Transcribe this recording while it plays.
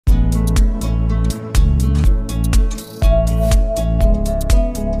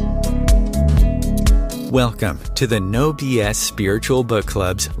Welcome to the No BS Spiritual Book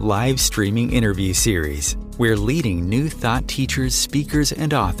Club's live streaming interview series, where leading new thought teachers, speakers,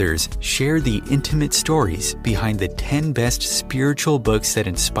 and authors share the intimate stories behind the 10 best spiritual books that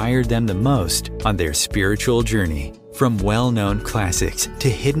inspired them the most on their spiritual journey. From well-known classics to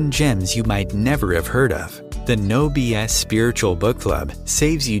hidden gems you might never have heard of, the No BS Spiritual Book Club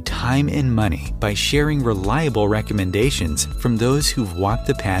saves you time and money by sharing reliable recommendations from those who've walked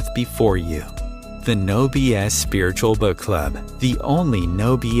the path before you. The No BS Spiritual Book Club, the only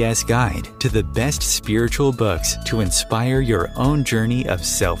no BS guide to the best spiritual books to inspire your own journey of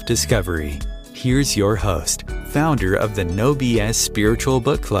self-discovery. Here's your host, founder of the No BS Spiritual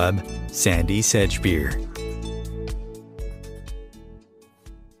Book Club, Sandy Sedgbeer.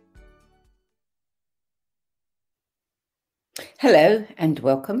 Hello and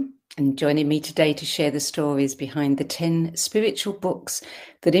welcome. And joining me today to share the stories behind the 10 spiritual books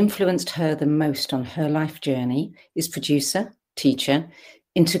that influenced her the most on her life journey is producer, teacher,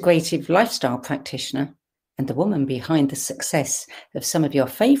 integrative lifestyle practitioner, and the woman behind the success of some of your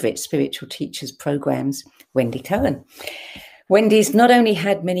favorite spiritual teachers programs, Wendi Cohen. Wendy's not only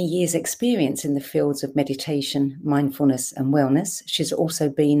had many years' experience in the fields of meditation, mindfulness, and wellness, she's also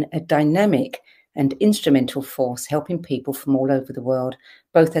been a dynamic and instrumental force helping people from all over the world,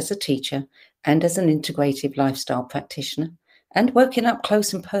 both as a teacher and as an integrative lifestyle practitioner, and working up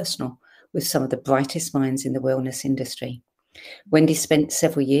close and personal with some of the brightest minds in the wellness industry. Wendi spent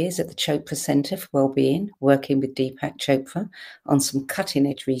several years at the Chopra Center for Wellbeing, working with Deepak Chopra on some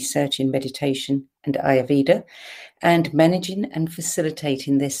cutting-edge research in meditation and Ayurveda, and managing and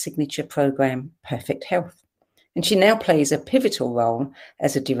facilitating their signature program, Perfect Health. And she now plays a pivotal role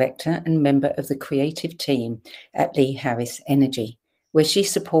as a director and member of the creative team at Lee Harris Energy, where she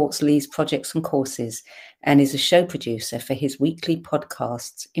supports Lee's projects and courses and is a show producer for his weekly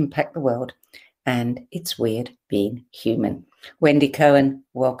podcasts, Impact the World and It's Weird Being Human. Wendi Cohen,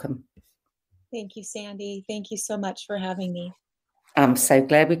 welcome. Thank you, Sandy. Thank you so much for having me. I'm so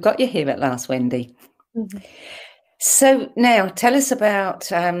glad we've got you here at last, Wendi. Mm-hmm. So now tell us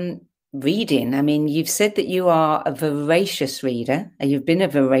about reading. I mean, you've said that you are a voracious reader, and you've been a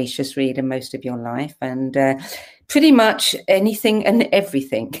voracious reader most of your life, and pretty much anything and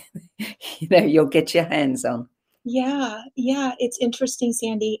everything, you'll get your hands on. Yeah. It's interesting,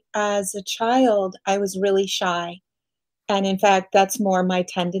 Sandy. As a child, I was really shy. And in fact, that's more my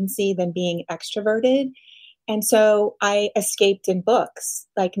tendency than being extroverted. And so I escaped in books.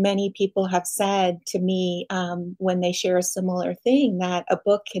 Like many people have said to me when they share a similar thing, that a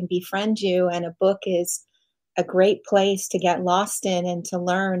book can befriend you and a book is a great place to get lost in and to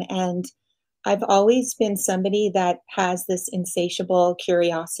learn. And I've always been somebody that has this insatiable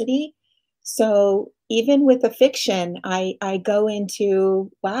curiosity. So even with a fiction, I go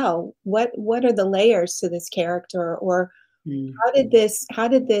into, wow, what are the layers to this character? Or how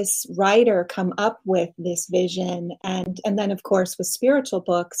did this writer come up with this vision? And then of course with spiritual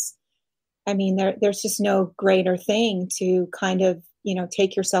books, I mean, there's just no greater thing to kind of,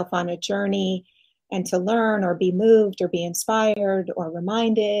 take yourself on a journey and to learn or be moved or be inspired or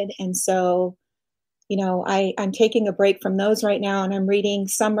reminded. And so, I'm taking a break from those right now, and I'm reading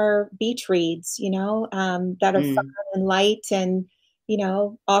summer beach reads, that are fun and light and,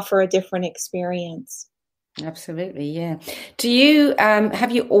 offer a different experience. Absolutely, yeah. Do you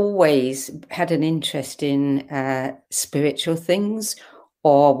have you always had an interest in spiritual things,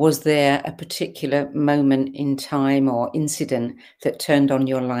 or was there a particular moment in time or incident that turned on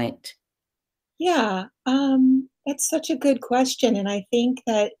your light? Yeah, that's such a good question, and I think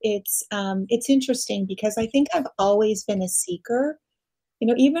that it's interesting because I think I've always been a seeker,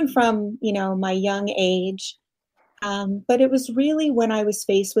 even from my young age. But it was really when I was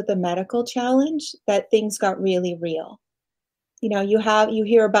faced with a medical challenge that things got really real. You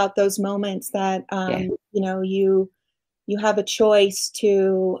hear about those moments that, you have a choice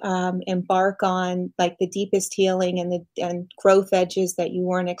to embark on like the deepest healing and growth edges that you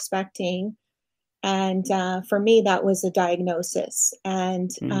weren't expecting. And for me, that was a diagnosis,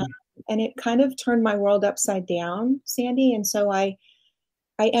 and it kind of turned my world upside down, Sandy. And so I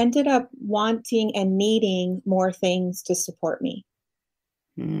ended up wanting and needing more things to support me.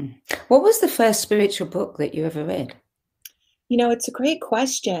 What was the first spiritual book that you ever read? It's a great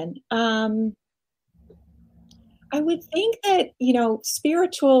question. I would think that,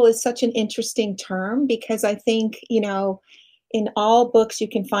 spiritual is such an interesting term because I think, in all books you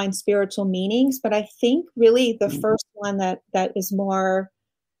can find spiritual meanings, but I think really the first one that is more,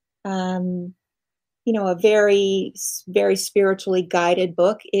 a very, very spiritually guided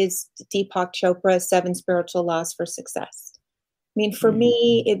book is Deepak Chopra's 7 Spiritual Laws for Success. mean, for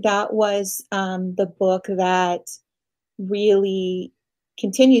me, that was the book that really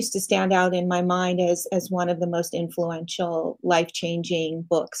continues to stand out in my mind as one of the most influential, life-changing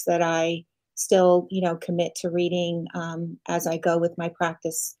books that I still, commit to reading as I go with my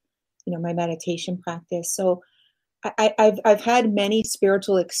practice, my meditation practice. So I've had many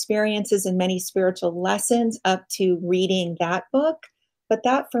spiritual experiences and many spiritual lessons up to reading that book, but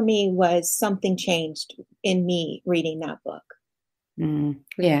that for me was something changed in me reading that book.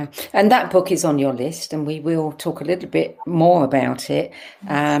 Yeah, and that book is on your list, and we will talk a little bit more about it.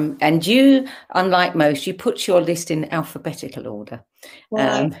 And you, unlike most, you put your list in alphabetical order.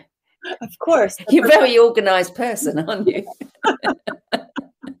 Well, of course. You're a very organized person, aren't you?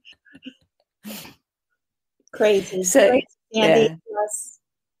 Crazy. So, Crazy, Andy. yeah. Yes.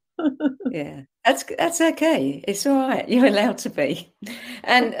 Yeah, that's okay. It's all right. You're allowed to be.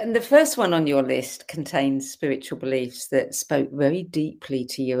 And the first one on your list contains spiritual beliefs that spoke very deeply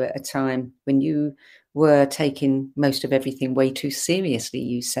to you at a time when you were taking most of everything way too seriously,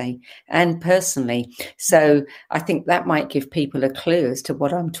 you say, and personally. So I think that might give people a clue as to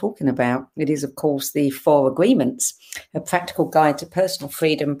what I'm talking about. It is, of course, the Four Agreements, A Practical Guide to Personal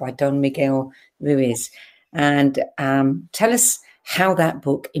Freedom by Don Miguel Ruiz. And tell us how that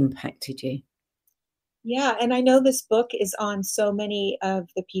book impacted you. Yeah, and I know this book is on so many of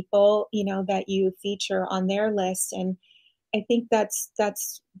the people, that you feature on their list. And I think that's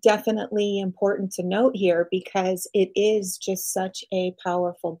definitely important to note here, because it is just such a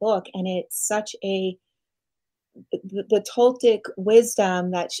powerful book, and it's such the Toltec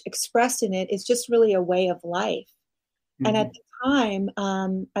wisdom that's expressed in it is just really a way of life. And at the time,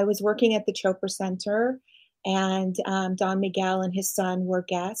 I was working at the Chopra Center, and Don Miguel and his son were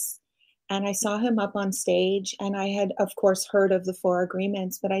guests. And I saw him up on stage, and I had, of course, heard of the Four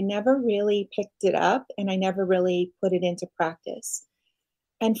Agreements, but I never really picked it up, and I never really put it into practice.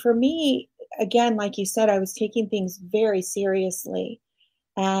 And for me, again, like you said, I was taking things very seriously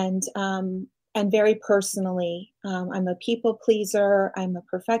and very personally. I'm a people pleaser. I'm a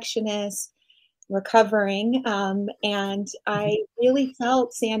perfectionist, recovering. And I really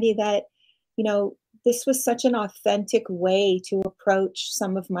felt, Sandy, that, this was such an authentic way to approach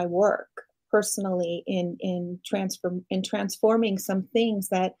some of my work personally in transforming some things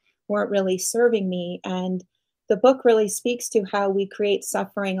that weren't really serving me. And the book really speaks to how we create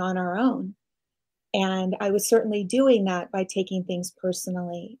suffering on our own. And I was certainly doing that by taking things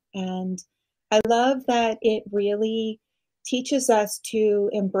personally. And I love that it really teaches us to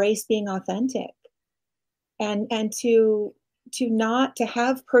embrace being authentic and to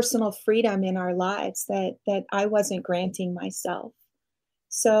have personal freedom in our lives that I wasn't granting myself.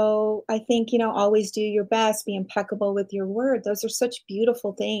 So I think, always do your best, be impeccable with your word. Those are such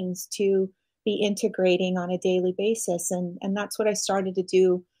beautiful things to be integrating on a daily basis. And that's what I started to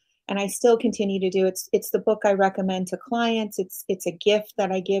do. And I still continue to do. It's the book I recommend to clients. It's a gift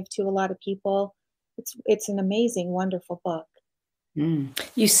that I give to a lot of people. It's an amazing, wonderful book.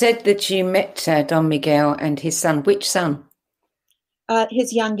 You said that you met Don Miguel and his son. Which son?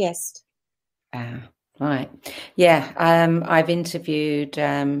 His youngest. Right. Yeah. I've interviewed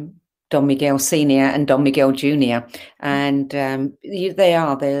Don Miguel Senior and Don Miguel Junior, and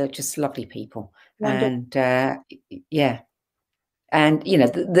they're just lovely people. Wonderful. And yeah. And,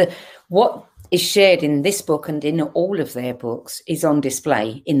 what is shared in this book and in all of their books is on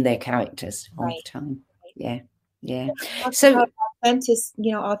display in their characters all the time. Yeah. Yeah. So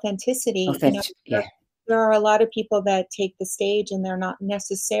authenticity. There are a lot of people that take the stage and they're not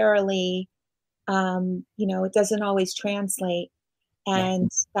necessarily, it doesn't always translate. And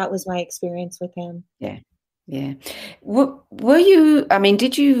that was my experience with him. Yeah. Yeah. Were you,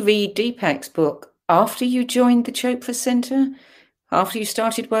 did you read Deepak's book after you joined the Chopra Center? After you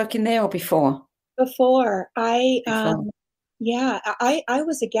started working there or before? Before. I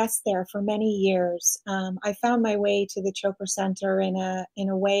was a guest there for many years. I found my way to the Chopra Center in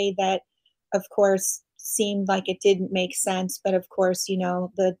a way that, of course, seemed like it didn't make sense. But of course,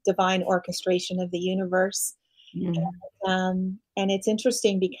 the divine orchestration of the universe. And it's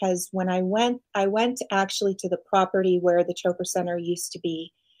interesting because when I went actually to the property where the Chopra Center used to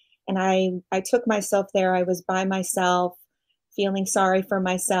be. And I took myself there. I was by myself, feeling sorry for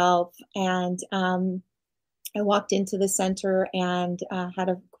myself. And I walked into the center and had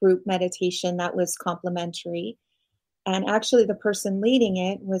a group meditation that was complimentary. And actually the person leading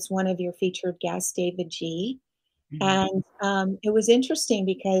it was one of your featured guests, David G. And it was interesting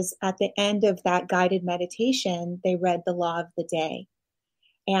because at the end of that guided meditation, they read the law of the day.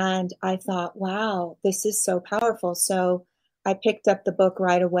 And I thought, wow, this is so powerful. So I picked up the book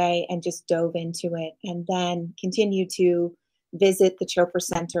right away and just dove into it, and then continued to visit the Chopra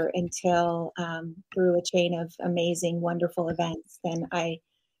Center until through a chain of amazing, wonderful events, then I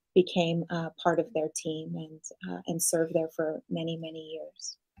became part of their team and served there for many, many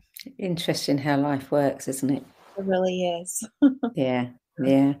years. Interesting how life works, isn't it? It really is. Yeah.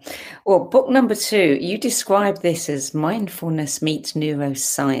 Yeah. Well, book number 2, you describe this as mindfulness meets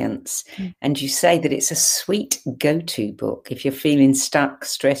neuroscience. And you say that it's a sweet go-to book if you're feeling stuck,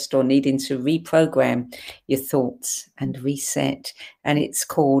 stressed, or needing to reprogram your thoughts and reset. And it's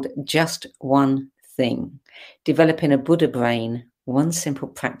called Just One Thing, Developing a Buddha Brain, One Simple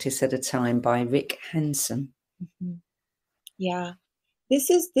Practice at a Time by Rick Hanson. Mm-hmm. Yeah. This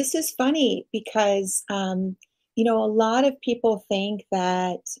is funny because, a lot of people think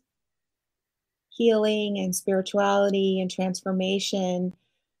that healing and spirituality and transformation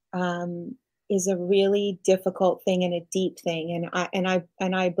is a really difficult thing and a deep thing,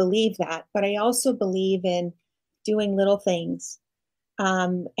 and I believe that. But I also believe in doing little things.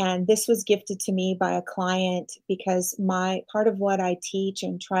 And this was gifted to me by a client because my part of what I teach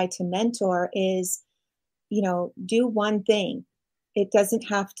and try to mentor is, do one thing. It doesn't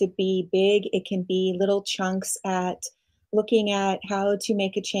have to be big. It can be little chunks at looking at how to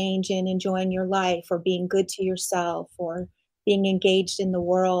make a change in enjoying your life or being good to yourself or being engaged in the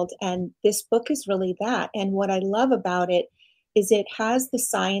world. And this book is really that. And what I love about it is it has the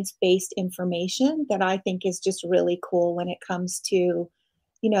science-based information that I think is just really cool when it comes to,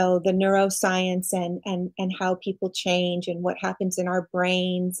 the neuroscience and how people change and what happens in our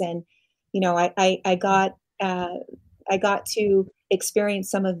brains. And, I got to experience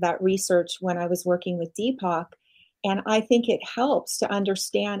some of that research when I was working with Deepak. And I think it helps to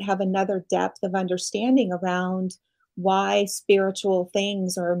have another depth of understanding around why spiritual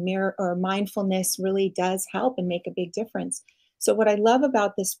things or mindfulness really does help and make a big difference. So what I love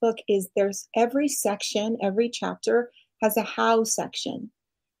about this book is there's every section, every chapter has a how section.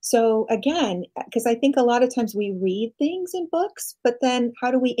 So again, because I think a lot of times we read things in books, but then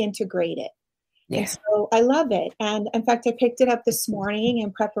how do we integrate it? Yeah. And so I love it. And in fact, I picked it up this morning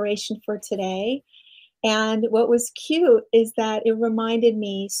in preparation for today. And what was cute is that it reminded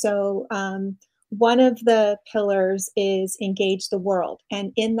me, one of the pillars is engage the world.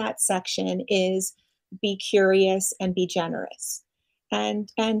 And in that section is be curious and be generous. And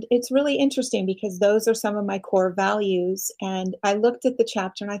it's really interesting because those are some of my core values. And I looked at the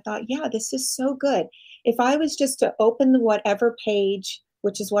chapter and I thought, yeah, this is so good. If I was just to open whatever page,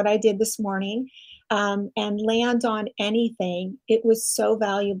 which is what I did this morning, and land on anything, it was so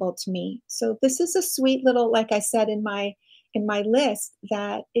valuable to me. So this is a sweet little, like I said in my list,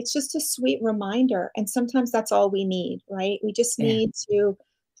 that it's just a sweet reminder. And sometimes that's all we need, right? We just need to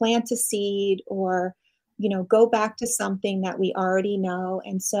plant a seed or, go back to something that we already know.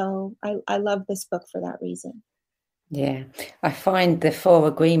 And so I love this book for that reason. Yeah, I find the 4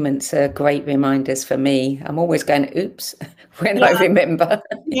 agreements are great reminders for me. I'm always going, oops, when I remember.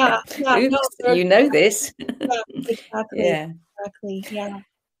 Yeah. Oops, you know this. Yeah, exactly. Yeah. Exactly. Yeah.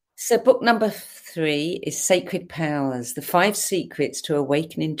 So book number 3 is Sacred Powers, The 5 Secrets to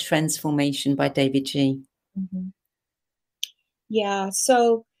Awakening Transformation by David G. Mm-hmm. Yeah.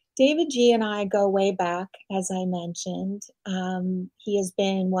 So David G and I go way back, as I mentioned. He has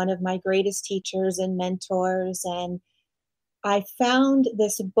been one of my greatest teachers and mentors. And I found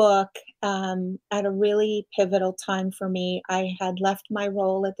this book at a really pivotal time for me. I had left my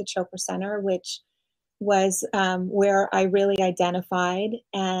role at the Chopra Center, which was where I really identified.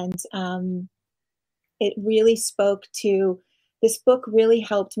 And it really spoke to, this book really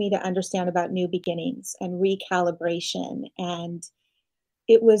helped me to understand about new beginnings and recalibration. And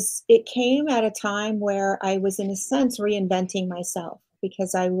it came at a time where I was, in a sense, reinventing myself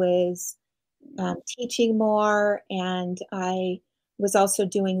because I was teaching more, and I was also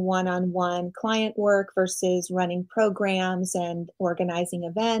doing one-on-one client work versus running programs and organizing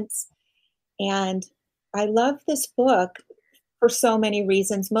events. And I love this book for so many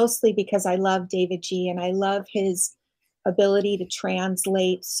reasons, mostly because I love David G and I love his ability to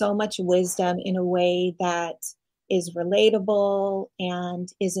translate so much wisdom in a way that is relatable and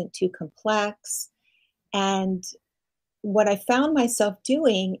isn't too complex. And what I found myself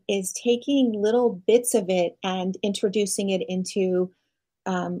doing is taking little bits of it and introducing it into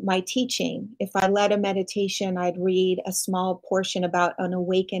my teaching. If I led a meditation, I'd read a small portion about an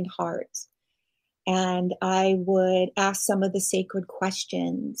awakened heart. And I would ask some of the sacred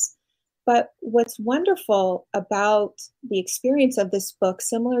questions. But what's wonderful about the experience of this book,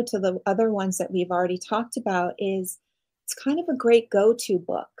 similar to the other ones that we've already talked about, is it's kind of a great go-to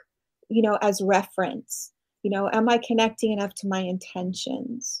book, as reference. Am I connecting enough to my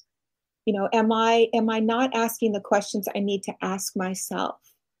intentions? Am I not asking the questions I need to ask myself?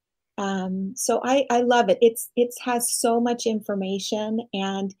 So I love it. It has so much information,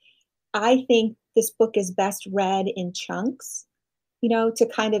 and I think this book is best read in chunks, to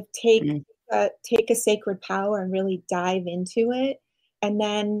kind of Mm. take a sacred power and really dive into it, and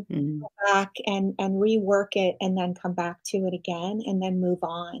then Mm. go back and rework it, and then come back to it again, and then move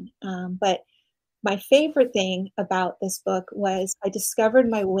on. But my favorite thing about this book was I discovered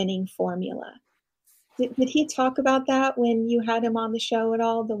my winning formula. Did he talk about that when you had him on the show at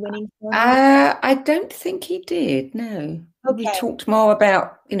all, the winning formula? I don't think he did. No, we Okay. talked more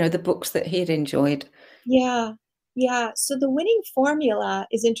about the books that he'd enjoyed. Yeah. Yeah. So the winning formula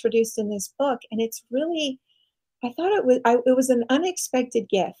is introduced in this book, and it's really, I thought it was an unexpected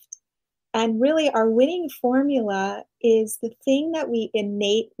gift. And really, our winning formula is the thing that we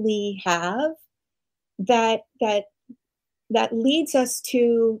innately have that leads us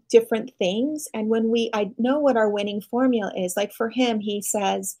to different things. And when I know what our winning formula is, like for him, he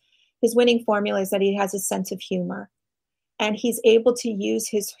says his winning formula is that he has a sense of humor, and he's able to use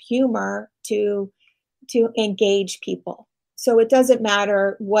his humor to engage people. So it doesn't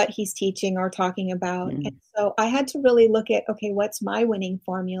matter what he's teaching or talking about. And Mm. so I had to really look at, okay, what's my winning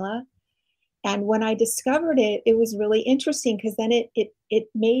formula? And when I discovered it, it was really interesting, because then it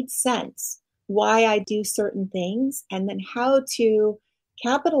made sense why I do certain things, and then how to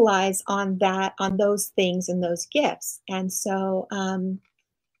capitalize on those things and those gifts. And so,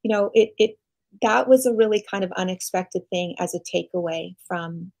 it that was a really kind of unexpected thing as a takeaway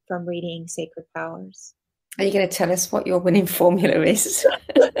from reading Sacred Powers. Are you going to tell us what your winning formula is?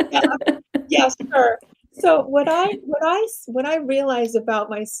 Yeah, yeah, sure. So what I realized about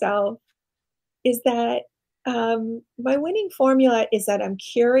myself is that my winning formula is that I'm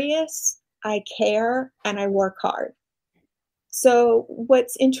curious, I care, and I work hard. So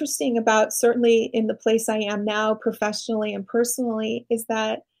what's interesting about, certainly in the place I am now, professionally and personally, is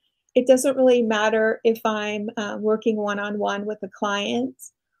that it doesn't really matter if I'm working one-on-one with a client,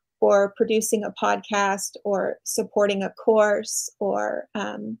 or producing a podcast, or supporting a course, or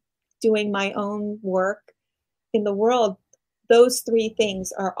doing my own work in the world. Those three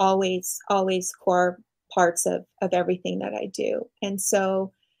things are always core parts of everything that I do. And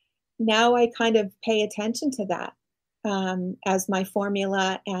so now I kind of pay attention to that as my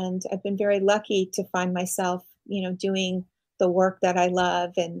formula. And I've been very lucky to find myself, doing the work that I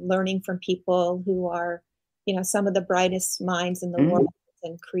love, and learning from people who are, some of the brightest minds in the world,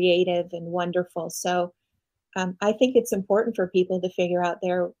 and creative and wonderful. So I think it's important for people to figure out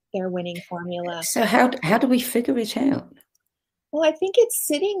their winning formula. So how do we figure it out? Well, I think it's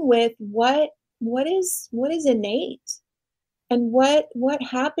sitting with what is innate, and what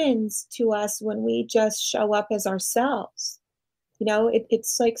happens to us when we just show up as ourselves.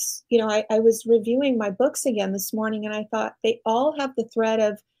 It's like, I was reviewing my books again this morning, and I thought they all have the thread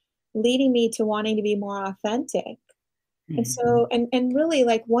of leading me to wanting to be more authentic. And so, and really,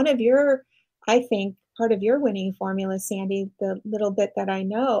 like, one of your, I think, part of your winning formula, Sandy, the little bit that I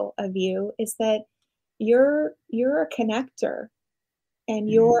know of you, is that you're a connector, and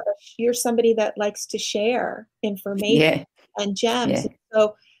you're somebody that likes to share information and gems. Yeah.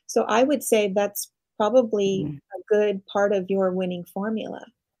 So I would say that's probably a good part of your winning formula.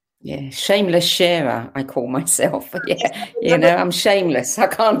 Yeah, shameless sharer, I call myself. Yeah, I'm shameless. I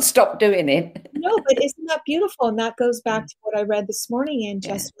can't stop doing it. No, but isn't that beautiful? And that goes back to what I read this morning in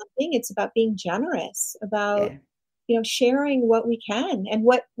Just One Thing. It's about being generous, about sharing what we can, and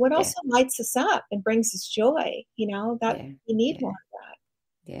what also lights us up and brings us joy. That we need more of that.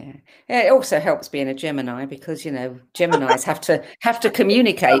 Yeah. It also helps being a Gemini, because Geminis have to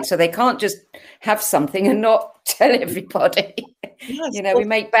communicate, so they can't just have something and not tell everybody. Yes, We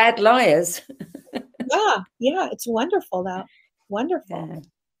make bad liars. Yeah, it's wonderful though. Wonderful. Yeah.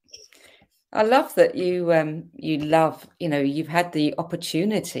 I love that you love, you've had the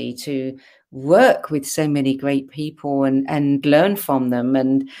opportunity to work with so many great people and learn from them,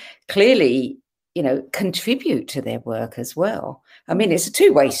 and clearly, contribute to their work as well. I mean, it's a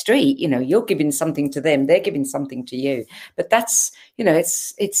two-way street. You're giving something to them, they're giving something to you. But that's,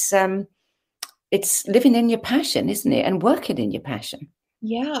 it's living in your passion, isn't it? And working in your passion.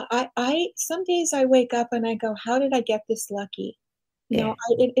 Yeah, I some days I wake up and I go, how did I get this lucky?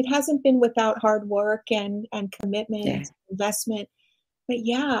 It hasn't been without hard work and commitment, investment. But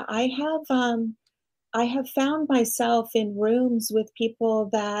I have found myself in rooms with people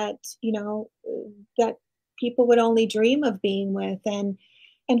that, that people would only dream of being with. And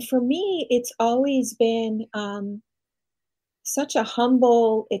for me, it's always been such a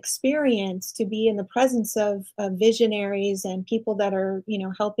humble experience to be in the presence of visionaries and people that are,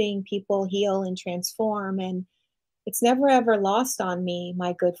 helping people heal and transform. And it's never ever lost on me,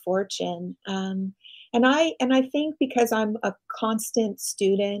 my good fortune. And I think because I'm a constant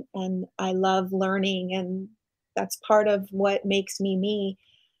student and I love learning, and that's part of what makes me me,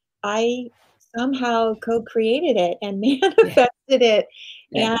 I somehow co-created it and Yeah. manifested it,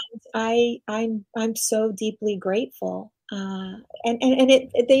 Yeah. and I'm so deeply grateful. And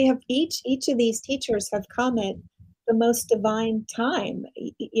they have each of these teachers have come at the most divine time.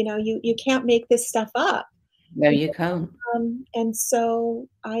 You can't make this stuff up. No, you can't. And so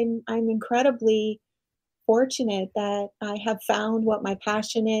I'm incredibly fortunate that I have found what my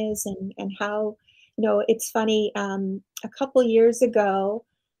passion is, and how, it's funny. A couple years ago,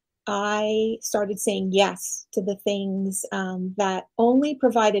 I started saying yes to the things that only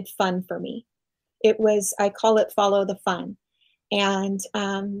provided fun for me. I call it follow the fun. And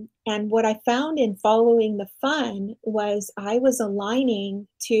what I found in following the fun was I was aligning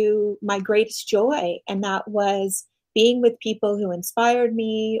to my greatest joy, and that was being with people who inspired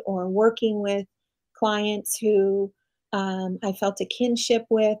me, or working with clients who I felt a kinship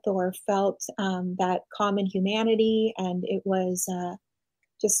with, or felt that common humanity, and it was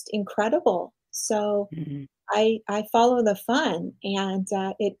just incredible. So Mhm. I follow the fun, and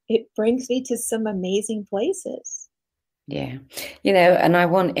it brings me to some amazing places. Yeah. And I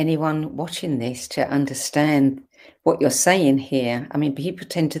want anyone watching this to understand what you're saying here. I mean, people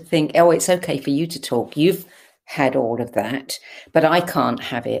tend to think, oh, it's okay for you to talk. You've had all of that, but I can't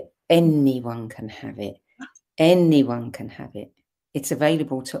have it. Anyone can have it. Anyone can have it. It's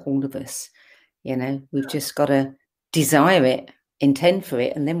available to all of us. We've just got to desire it, intend for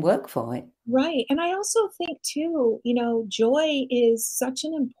it, and then work for it. Right. And I also think too, joy is such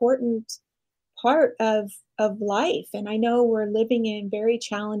an important part of life. And I know we're living in very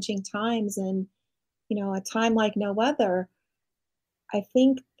challenging times, and a time like no other. I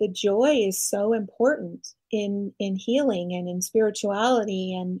think the joy is so important in healing and in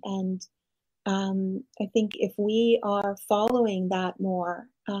spirituality, and I think if we are following that more,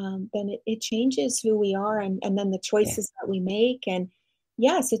 then it changes who we are, and then the Yeah. choices that we make. And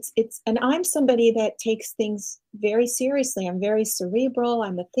yes, and I'm somebody that takes things very seriously. I'm very cerebral.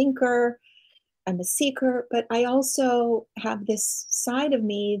 I'm a thinker. I'm a seeker, but I also have this side of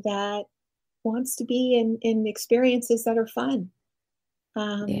me that wants to be in experiences that are fun.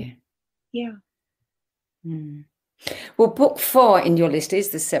 Um, Yeah. yeah. Mm. Well, book 4 in your list is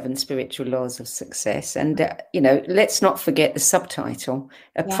The 7 Spiritual Laws of Success. And, let's not forget the subtitle,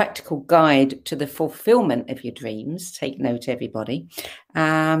 A Yeah. Practical Guide to the Fulfillment of Your Dreams. Take note, everybody.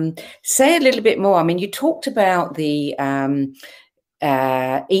 Say a little bit more. I mean, you talked about the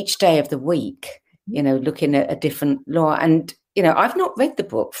each day of the week, looking at a different law. And, I've not read the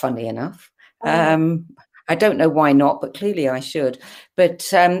book, funnily enough. Oh, I don't know why not, but clearly I should.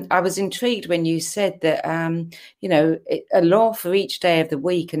 But I was intrigued when you said that, a law for each day of the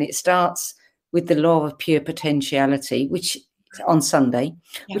week, and it starts with the law of pure potentiality, which on Sunday,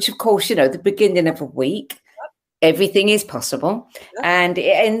 yeah. which of course, the beginning of a week, everything is possible. Yep. And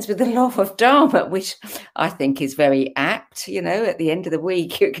it ends with the law of Dharma, which I think is very apt. At the end of the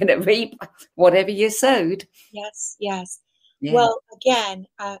week, you're going to reap whatever you sowed. Yes, yes. Yeah. Well, again,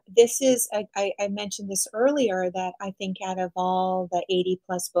 this is, I mentioned this earlier, that I think out of all the 80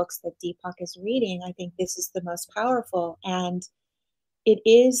 plus books that Deepak is reading, I think this is the most powerful. And it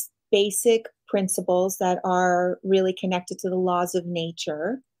is basic principles that are really connected to the laws of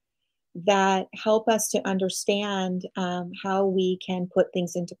nature that help us to understand how we can put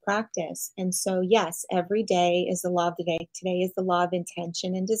things into practice. And so, yes, every day is the law of the day. Today is the law of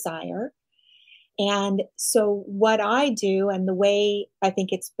intention and desire. And so, what I do, and the way I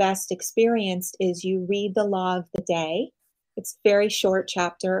think it's best experienced, is you read the law of the day. It's a very short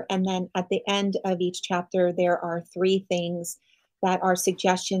chapter. And then at the end of each chapter, there are 3 things that are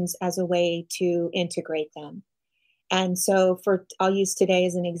suggestions as a way to integrate them. And so, I'll use today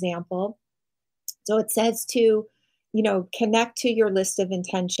as an example. So it says to, connect to your list of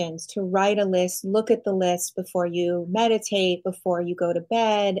intentions, to write a list, look at the list before you meditate, before you go to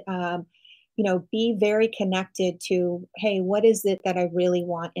bed. Be very connected to, hey, what is it that I really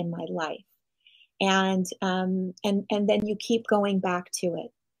want in my life? And then you keep going back to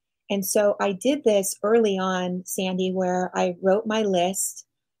it. And so I did this early on, Sandy, where I wrote my list.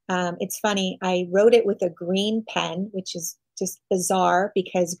 It's funny, I wrote it with a green pen, which is just bizarre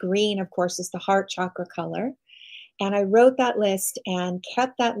because green, of course, is the heart chakra color. And I wrote that list and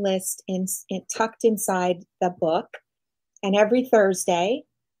kept that list tucked inside the book. And every Thursday,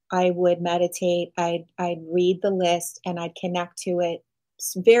 I would meditate, I'd read the list, and I'd connect to it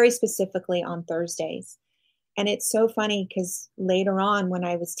very specifically on Thursdays. And it's so funny because later on, when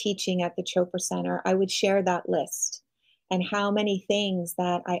I was teaching at the Chopra Center, I would share that list and how many things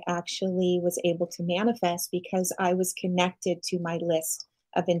that I actually was able to manifest because I was connected to my list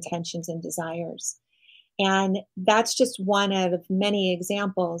of intentions and desires. And that's just one out of many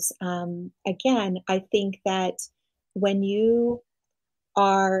examples. Again, I think that when you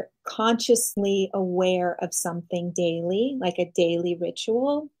are consciously aware of something daily, like a daily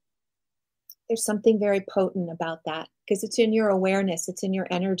ritual, there's something very potent about that because it's in your awareness, it's in your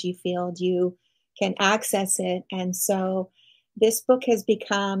energy field. You can access it. And so this book has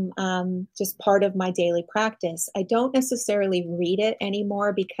become just part of my daily practice. I don't necessarily read it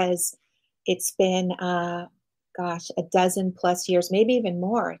anymore because it's been, a dozen plus years, maybe even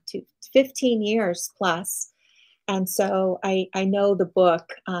more, to 15 years plus. And so I know the book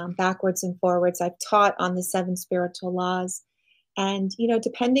backwards and forwards. I've taught on the 7 spiritual laws. And,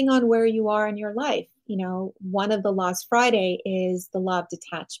 depending on where you are in your life, one of the laws Friday is the law of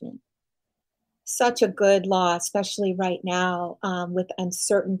detachment. Such a good law, especially right now with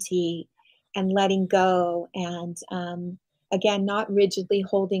uncertainty and letting go. And again, not rigidly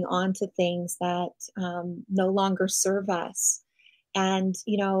holding on to things that no longer serve us. And,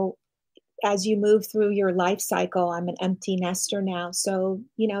 as you move through your life cycle, I'm an empty nester now. So,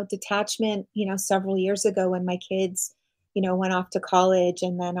 detachment, several years ago when my kids, went off to college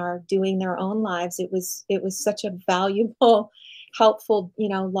and then are doing their own lives, it was such a valuable, helpful,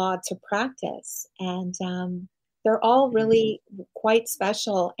 law to practice. And they're all really quite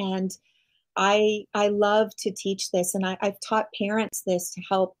special. And I love to teach this. And I've taught parents this to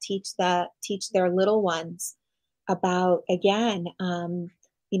help teach their little ones about, again,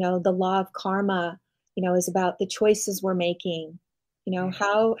 the law of karma, is about the choices we're making.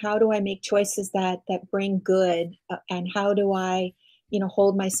 How do I make choices that bring good, and how do I,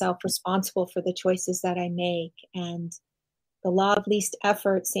 hold myself responsible for the choices that I make? And the law of least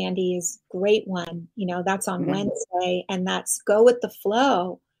effort, Sandy, is a great one. That's on Wednesday, and that's go with the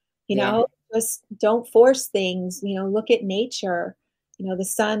flow. Just don't force things. Look at nature. The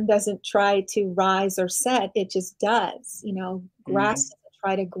sun doesn't try to rise or set; it just does. Grass doesn't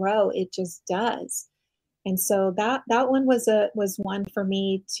try to grow; it just does. And so that one was one for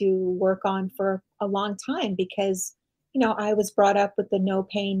me to work on for a long time because, I was brought up with the no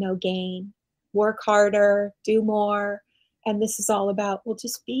pain, no gain, work harder, do more. And this is all about, well,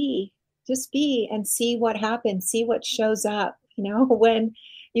 just be and see what happens, see what shows up, when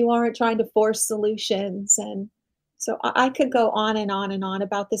you aren't trying to force solutions. And so I could go on and on and on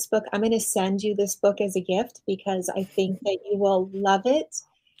about this book. I'm going to send you this book as a gift because I think that you will love it.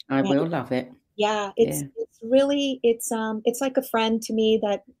 I will love it. Yeah, it's really, it's like a friend to me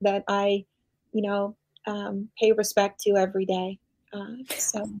that I, pay respect to every day.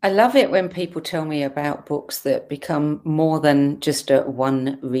 So I love it when people tell me about books that become more than just a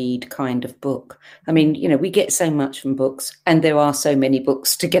one read kind of book. I mean, we get so much from books, and there are so many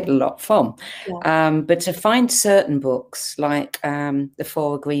books to get a lot from. Yeah. But to find certain books like the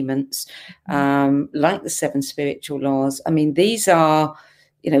 4 Agreements, like the 7 Spiritual Laws, I mean, these are,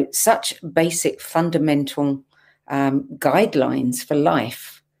 such basic, fundamental guidelines for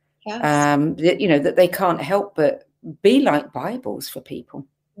life. Yes. That they can't help but be like Bibles for people.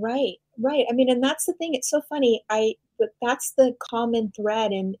 Right. I mean, and that's the thing. It's so funny. That's the common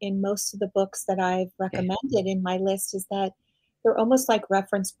thread in most of the books that I've recommended in my list is that they're almost like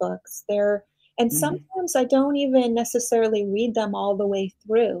reference books. And sometimes I don't even necessarily read them all the way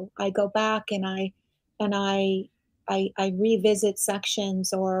through. I go back and I revisit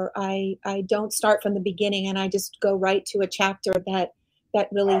sections, or I don't start from the beginning and I just go right to a chapter that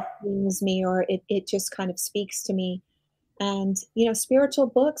really themes me, or it just kind of speaks to me. And spiritual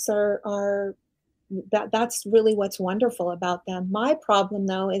books are that's really what's wonderful about them. My problem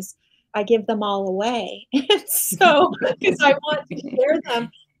though is I give them all away, so because I want to share them.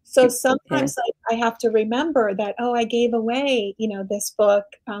 So sometimes I have to remember that, I gave away this book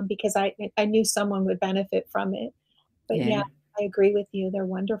because I knew someone would benefit from it. But yeah, I agree with you. They're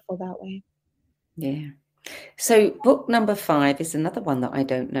wonderful that way. Yeah. So book number 5 is another one that I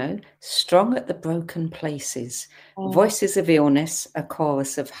don't know. Strong at the Broken Places. Voices of Illness, A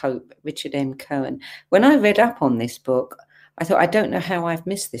Chorus of Hope, Richard M. Cohen. When I read up on this book, I thought, I don't know how I've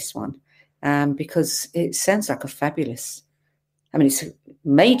missed this one because it sounds like a fabulous, it's a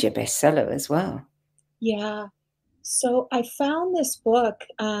major bestseller as well. Yeah. So I found this book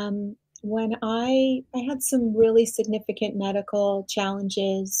when I had some really significant medical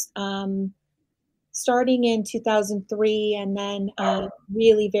challenges. starting in 2003 and then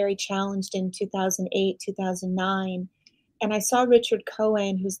really very challenged in 2008, 2009. And I saw Richard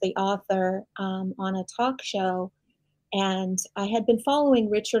Cohen, who's the author, on a talk show. And I had been following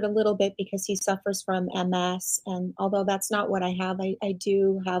Richard a little bit because he suffers from MS. And although that's not what I have, I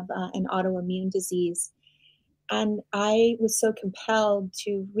do have an autoimmune disease. And I was so compelled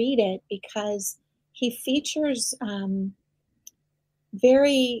to read it because he features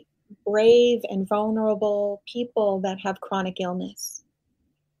very brave and vulnerable people that have chronic illness.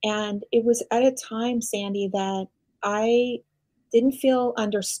 And it was at a time, Sandy, that I didn't feel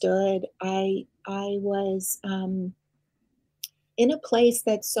understood. I was in a place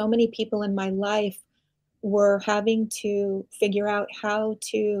that so many people in my life were having to figure out how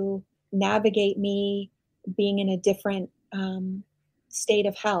to navigate me being in a different state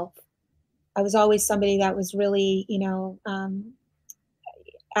of health. I was always somebody that was really,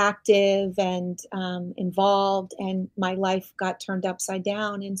 active and involved, and my life got turned upside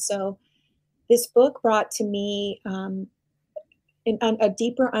down. And so this book brought to me a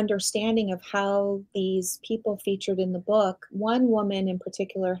deeper understanding of how these people featured in the book. One woman in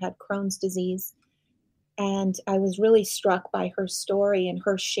particular had Crohn's disease, and I was really struck by her story and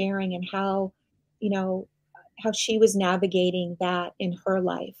her sharing and how she was navigating that in her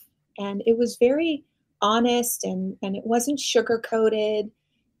life. And it was very honest, and it wasn't sugar coated,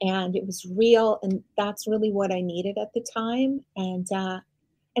 and it was real. And that's really what I needed at the time. And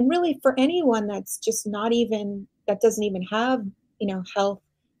really for anyone that's just that doesn't even have, health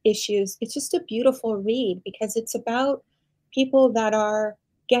issues, it's just a beautiful read because it's about people that are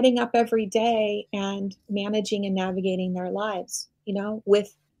getting up every day and managing and navigating their lives,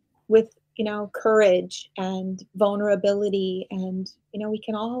 with courage and vulnerability. And, we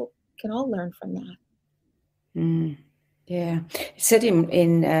can all learn from that. Mm, yeah. It said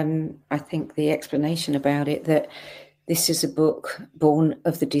in I think the explanation about it that this is a book born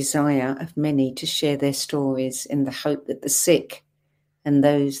of the desire of many to share their stories in the hope that the sick and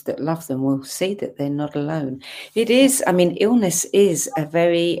those that love them will see that they're not alone. It is, illness is a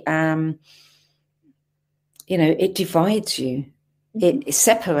very, it divides you. Mm-hmm. It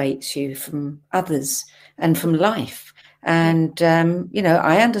separates you from others and from life. And,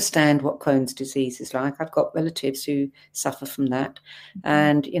 I understand what Crohn's disease is like. I've got relatives who suffer from that.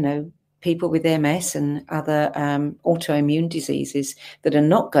 Mm-hmm. And, people with MS and other autoimmune diseases that are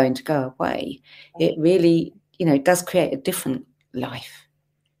not going to go away. Right. It really, does create a different life.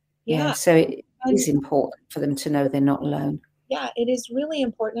 Yeah. So it is important for them to know they're not alone. Yeah, it is really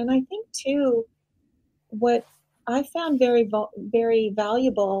important. And I think, too, what I found very, very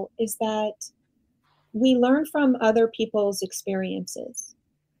valuable is that we learn from other people's experiences.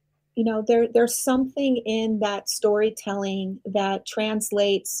 There's something in that storytelling that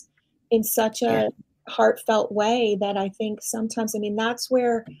translates in such a heartfelt way that I think sometimes, that's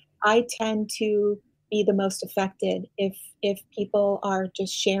where I tend to be the most affected if people are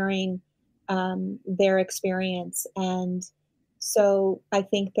just sharing their experience. And so I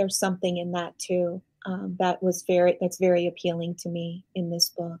think there's something in that too that's very appealing to me in this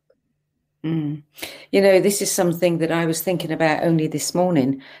book. Mm. This is something that I was thinking about only this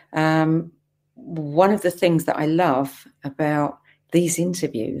morning. One of the things that I love about these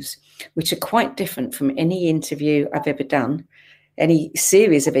interviews, which are quite different from any interview I've ever done, any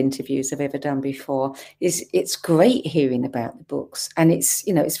series of interviews I've ever done before, is it's great hearing about the books. And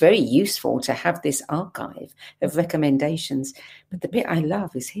it's very useful to have this archive of recommendations. But the bit I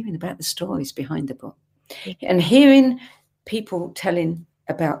love is hearing about the stories behind the book and hearing people telling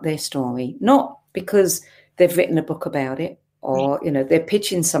about their story, not because they've written a book about it or, they're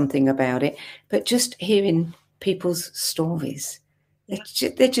pitching something about it, but just hearing people's stories. Yeah.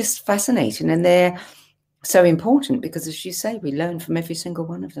 They're just fascinating, and they're so important because, as you say, we learn from every single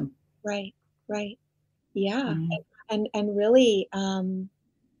one of them. Right. Yeah. And really, the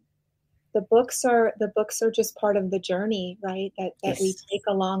books are just part of the journey, right? That yes. we take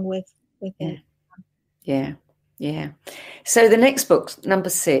along with it. Yeah. So the next book, number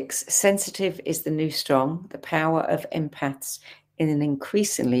 6, Sensitive is the New Strong, The Power of Empaths in an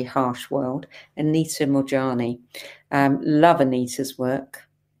Increasingly Harsh World, Anita Moorjani. Love Anita's work.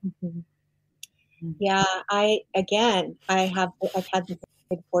 Mm-hmm. Yeah, I've had the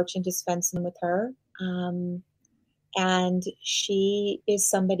good fortune to spend some with her. And she is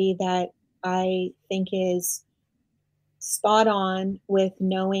somebody that I think is spot on with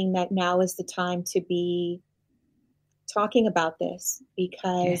knowing that now is the time to be talking about this,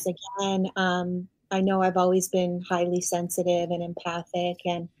 because again, I know I've always been highly sensitive and empathic,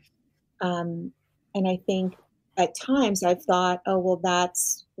 and I think at times I've thought, oh, well,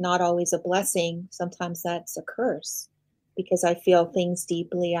 that's not always a blessing. Sometimes that's a curse because I feel things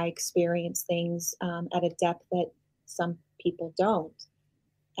deeply. I experience things at a depth that some people don't.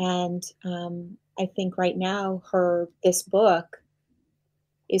 And I think right now, this book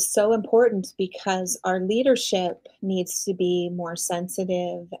is so important because our leadership needs to be more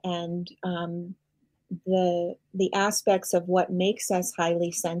sensitive, and the aspects of what makes us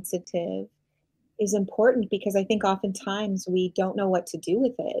highly sensitive is important because I think oftentimes we don't know what to do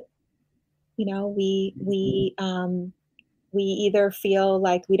with it. You know, we either feel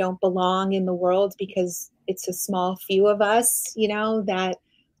like we don't belong in the world because it's a small few of us, you know, that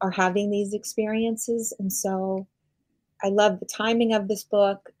are having these experiences. And so I love the timing of this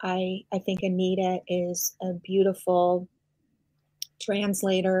book. I think Anita is a beautiful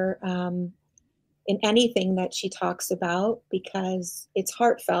translator in anything that she talks about because it's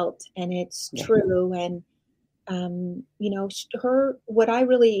heartfelt and it's true. And, you know,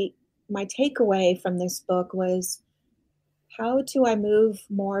 my takeaway from this book was, how do I move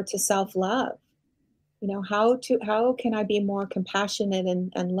more to self-love? You know, how can I be more compassionate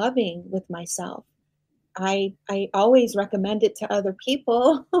and loving with myself? I always recommend it to other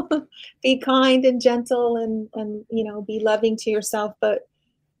people. Be kind and gentle and you know, be loving to yourself, but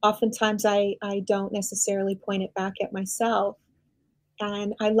oftentimes I don't necessarily point it back at myself.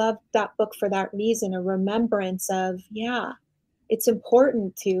 And I love that book for that reason, a remembrance of, yeah, it's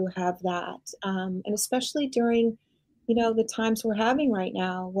important to have that. And especially during, you know, the times we're having right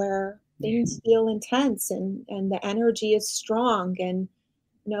now where things feel intense and the energy is strong. And,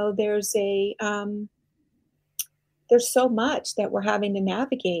 you know, there's so much that we're having to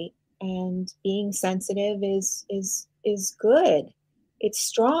navigate, and being sensitive is good. It's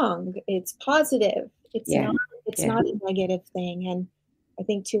strong. It's positive. It's not a negative thing. And I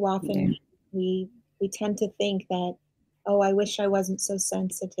think too often we tend to think that, oh, I wish I wasn't so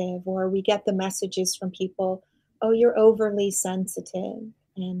sensitive, or we get the messages from people, oh, you're overly sensitive.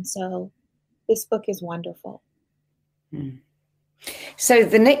 And so this book is wonderful. So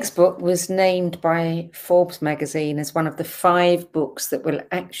the next book was named by Forbes magazine as one of the 5 books that will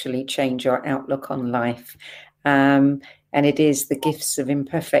actually change your outlook on life. And it is The Gifts of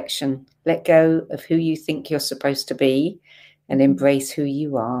Imperfection. Let Go of Who You Think You're Supposed to Be and Embrace Who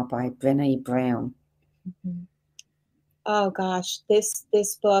You Are by Brené Brown. Mm-hmm. Oh gosh, this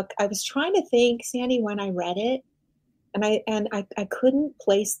book, I was trying to think, Sandy, when I read it, and I couldn't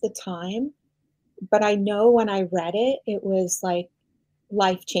place the time, but I know when I read it, it was like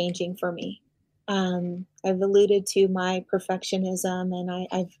life-changing for me. I've alluded to my perfectionism, and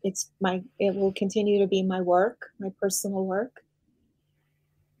it will continue to be my work, my personal work.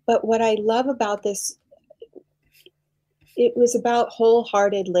 But what I love about this, it was about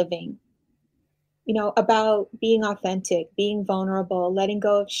wholehearted living. You know, about being authentic, being vulnerable, letting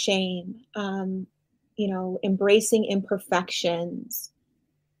go of shame, you know, embracing imperfections.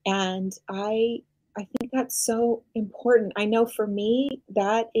 And I think that's so important. I know for me,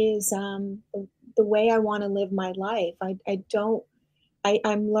 that is the way I want to live my life.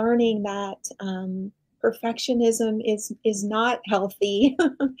 I'm learning that perfectionism is not healthy.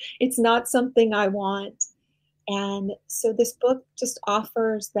 It's not something I want. And so this book just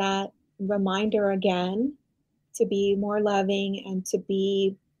offers that reminder again to be more loving and to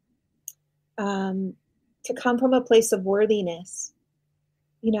be to come from a place of worthiness,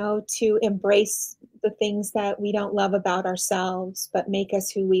 you know, to embrace the things that we don't love about ourselves but make us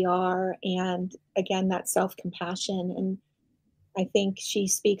who we are, and again, that self-compassion. And I think she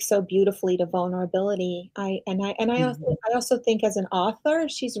speaks so beautifully to vulnerability. I also think as an author,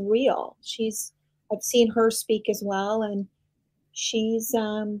 she's real. I've seen her speak as well, and she's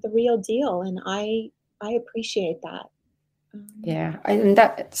the real deal, and I appreciate that. And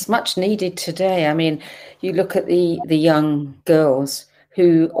that's much needed today. I mean, you look at the young girls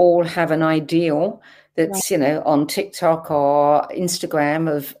who all have an ideal that's, you know, on TikTok or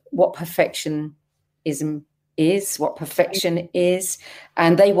Instagram of what perfectionism is, what perfection is,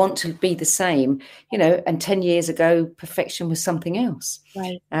 and they want to be the same, you know. And 10 years ago, perfection was something else,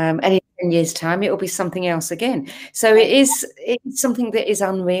 and in 10 years' time, it will be something else again. So it's something that is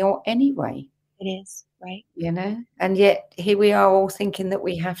unreal anyway. It is, right? You know, and yet here we are all thinking that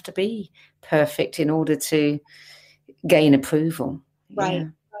we have to be perfect in order to gain approval. Right.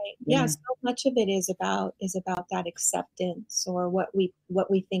 Yeah, so much of it is about that acceptance, or what we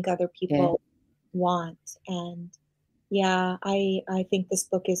think other people want. And yeah, I think this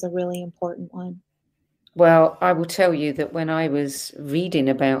book is a really important one. Well, I will tell you that when I was reading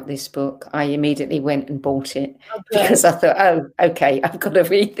about this book, I immediately went and bought it Oh, good. because I thought, oh, okay, I've got to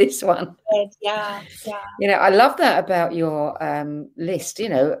read this one. Good. Yeah. Yeah. You know, I love that about your list. You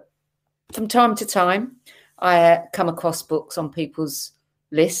know, from time to time, I come across books on people's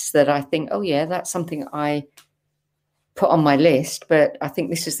lists that I think, oh, yeah, that's something I put on my list. But I think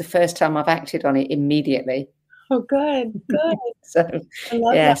this is the first time I've acted on it immediately. Oh, good. Good. So, I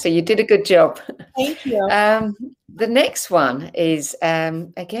love yeah, that. so you did a good job. Thank you. The next one is,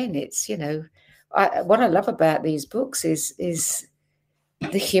 again, it's, you know, what I love about these books is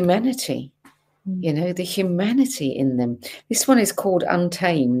the humanity. You know, the humanity in them. This one is called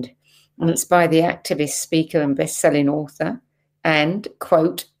Untamed, and it's by the activist, speaker, and best-selling author and,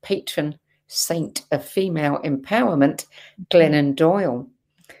 quote, patron saint of female empowerment, Glennon Doyle.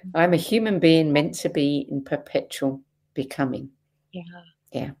 I'm a human being meant to be in perpetual becoming. Yeah.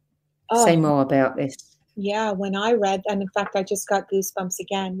 Yeah. Oh, Say more about this. yeah. When I read, and in fact, I just got goosebumps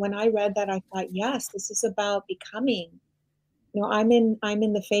again. When I read that, I thought, yes, this is about becoming. You know, I'm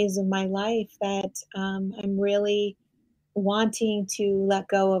in the phase of my life that I'm really wanting to let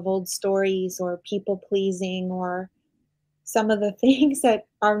go of old stories or people pleasing or some of the things that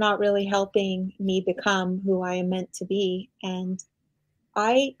are not really helping me become who I am meant to be. And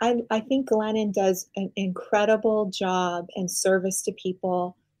I think Glennon does an incredible job and service to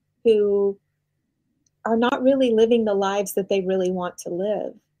people who are not really living the lives that they really want to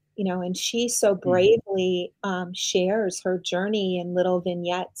live. You know, and she so bravely shares her journey in little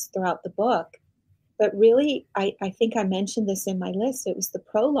vignettes throughout the book. But really, I think I mentioned this in my list. It was the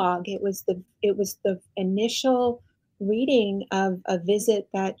prologue. It was the initial reading of a visit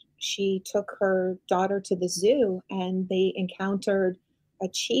that she took her daughter to the zoo, and they encountered a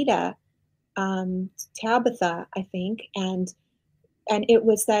cheetah, Tabitha, I think, and it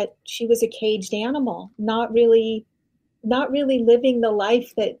was that she was a caged animal, not really living the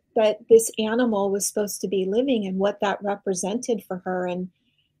life that this animal was supposed to be living, and what that represented for her,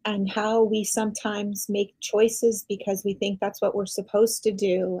 and how we sometimes make choices because we think that's what we're supposed to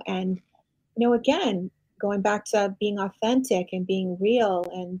do. And, you know, again, going back to being authentic and being real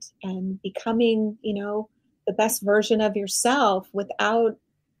and becoming, you know, the best version of yourself without,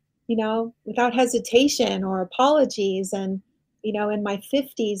 you know, without hesitation or apologies. And, you know, in my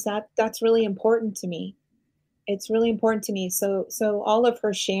 50s, that's really important to me. It's really important to me. So all of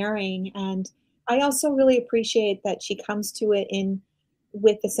her sharing, and I also really appreciate that she comes to it in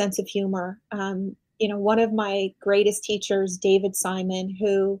with a sense of humor. You know, one of my greatest teachers, David Simon,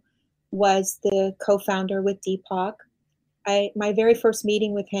 who was the co-founder with Deepak. My very first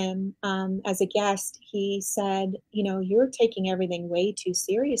meeting with him as a guest, he said, you know, you're taking everything way too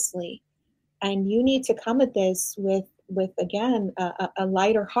seriously, and you need to come at this with again a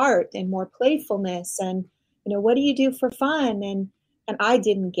lighter heart and more playfulness. And, you know, what do you do for fun? And I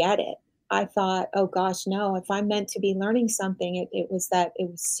didn't get it. I thought, oh gosh, no, if I'm meant to be learning something, it was that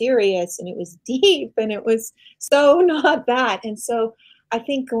it was serious and it was deep, and it was so not that. And so I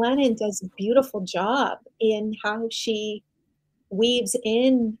think Glennon does a beautiful job in how she weaves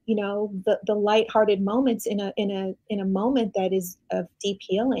in, you know, the lighthearted moments in a moment that is of deep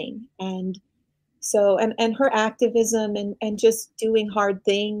healing. And so, and her activism and just doing hard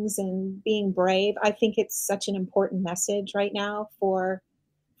things and being brave, I think it's such an important message right now for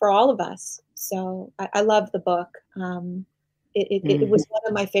all of us. So I love the book. It was one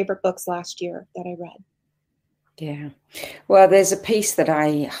of my favorite books last year that I read. Yeah. Well, there's a piece that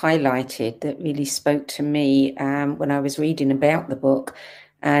I highlighted that really spoke to me when I was reading about the book.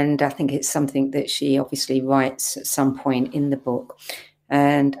 And I think it's something that she obviously writes at some point in the book.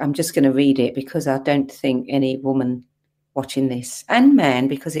 And I'm just going to read it because I don't think any woman watching this, and man,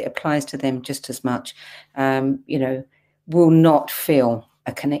 because it applies to them just as much, you know, will not feel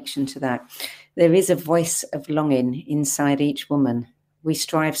a connection to that. There is a voice of longing inside each woman. We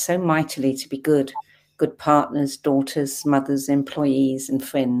strive so mightily to be good partners, daughters, mothers, employees, and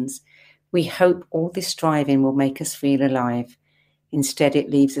friends. We hope all this striving will make us feel alive. Instead,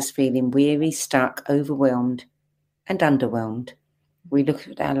 it leaves us feeling weary, stuck, overwhelmed, and underwhelmed. We look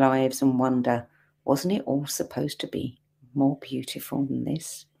at our lives and wonder, wasn't it all supposed to be more beautiful than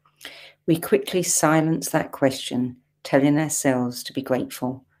this? We quickly silence that question, telling ourselves to be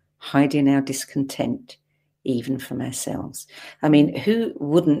grateful, hiding our discontent, even from ourselves. I mean, who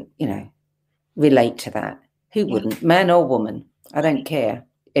wouldn't, you know, relate to that? Who wouldn't? Man or woman? I don't care.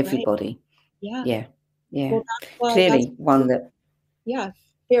 Everybody. Yeah. Yeah. Yeah. Well, Clearly one that. Yeah.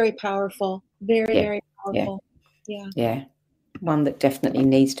 Very powerful. Very, Yeah, very powerful. Yeah. Yeah. One that definitely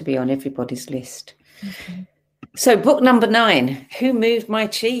needs to be on everybody's list. Mm-hmm. So book number 9, Who Moved My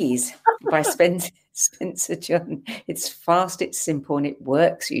Cheese by Spencer John. It's fast, it's simple, and it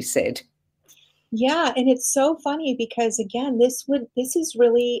works, you said. Yeah, and it's so funny because again, this is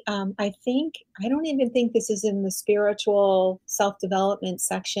really I don't even think this is in the spiritual self-development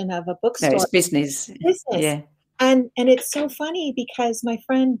section of a No, bookstore. it's business. Business. Yeah. And it's so funny because my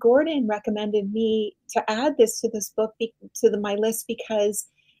friend Gordon recommended me to add this to this book my list because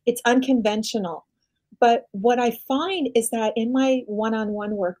it's unconventional. But what I find is that in my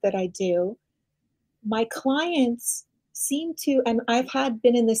one-on-one work that I do, my clients seem to, and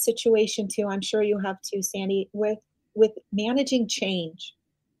been in this situation too, I'm sure you have too, Sandy, with managing change.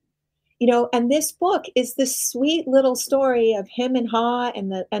 And this book is this sweet little story of him and Ha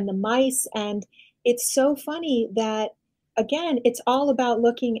and the mice, and it's so funny that again, it's all about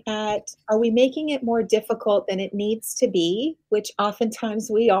looking at, are we making it more difficult than it needs to be, which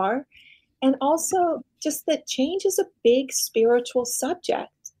oftentimes we are, and also just that change is a big spiritual subject.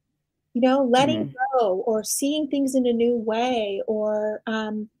 Letting go or seeing things in a new way or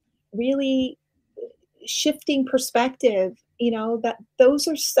really shifting perspective, that those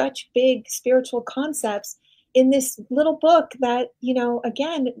are such big spiritual concepts in this little book that,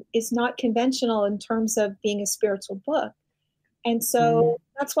 again, is not conventional in terms of being a spiritual book. And so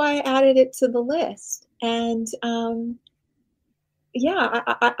that's why I added it to the list. And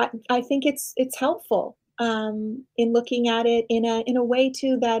I think it's helpful in looking at it in a way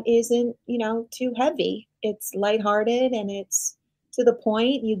too that isn't too heavy. It's lighthearted and it's to the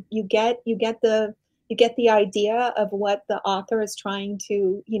point. You get the idea of what the author is trying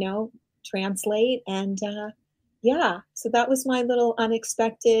to translate, and so that was my little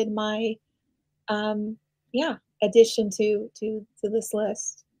unexpected addition to this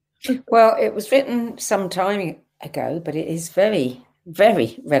list. Well, it was written some time ago, but it is very,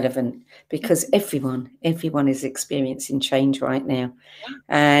 very relevant because everyone is experiencing change right now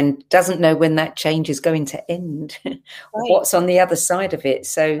and doesn't know when that change is going to end or what's on the other side of it.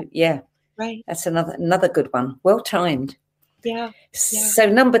 So, that's another good one. Well timed. Yeah. So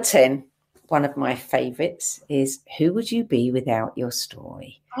number 10, one of my favorites is Who Would You Be Without Your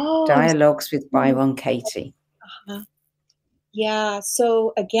Story? Dialogues with Byron Katie. Yeah.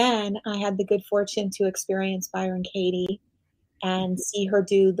 So again, I had the good fortune to experience Byron Katie and see her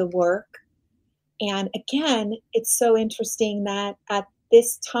do the work. And again, it's so interesting that at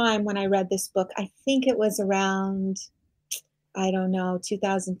this time when I read this book, I think it was around,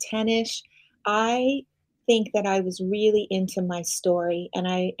 2010-ish, I think that I was really into my story and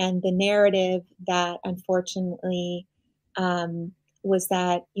the narrative that unfortunately was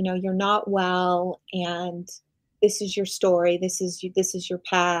that, you're not well and this is your story, this is your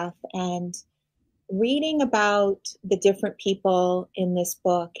path. And reading about the different people in this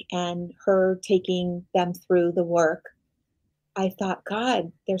book and her taking them through the work, I thought,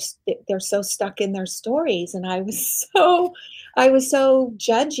 God, they're so stuck in their stories, and I was so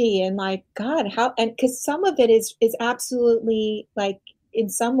judgy and like, God, how? And because some of it is absolutely, like, in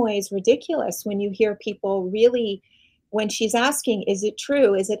some ways ridiculous when you hear people really, when she's asking, is it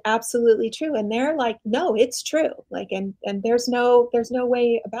true? Is it absolutely true? And they're like, no, it's true. Like, and there's no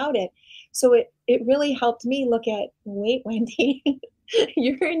way about it. So it really helped me look at, wait, Wendi,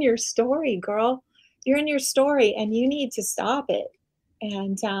 you're in your story, girl. You're in your story and you need to stop it.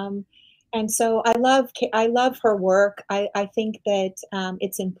 And so I love her work. I think that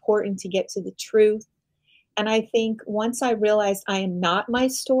it's important to get to the truth. And I think once I realized I am not my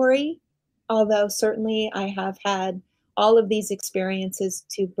story, although certainly I have had all of these experiences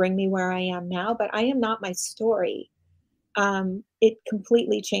to bring me where I am now, but I am not my story. It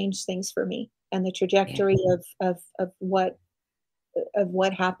completely changed things for me and the trajectory of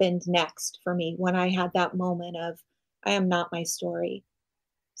what happened next for me when I had that moment of, I am not my story.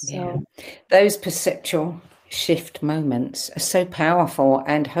 So those perceptual shift moments are so powerful,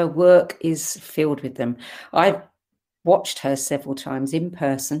 and her work is filled with them. I've watched her several times in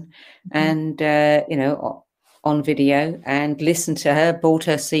person and on video, and listened to her, bought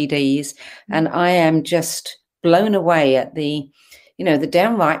her CDs, and I am just blown away at the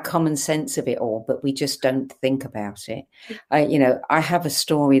downright common sense of it all, but we just don't think about it. I have a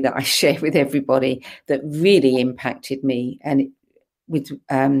story that I share with everybody that really impacted me, and with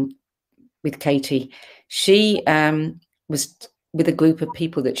Katie. She was with a group of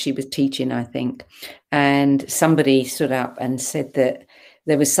people that she was teaching, I think, and somebody stood up and said that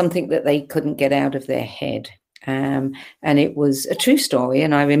there was something that they couldn't get out of their head. And it was a true story.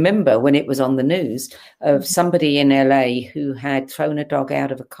 And I remember when it was on the news of somebody in LA who had thrown a dog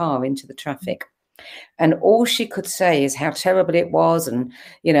out of a car into the traffic. And all she could say is how terrible it was. And,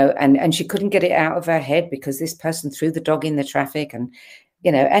 and she couldn't get it out of her head because this person threw the dog in the traffic. And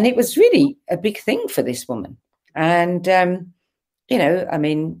and it was really a big thing for this woman. And, I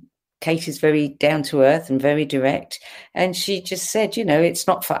mean, Kate is very down to earth and very direct. And she just said, it's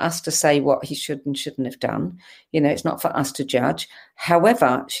not for us to say what he should and shouldn't have done. It's not for us to judge.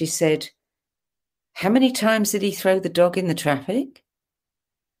 However, she said, how many times did he throw the dog in the traffic?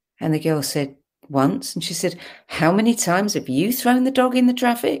 And the girl said, once. And she said, how many times have you thrown the dog in the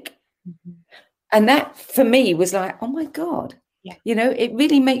traffic? Mm-hmm. And that for me was like, oh my God, it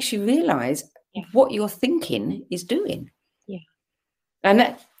really makes you realize what your thinking is doing. Yeah. And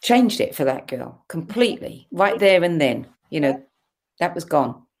that changed it for that girl completely, right there and then, that was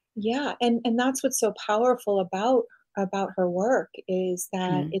gone. Yeah. And that's what's so powerful about her work is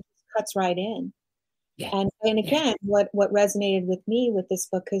that it cuts right in. Yeah. And again, what resonated with me with this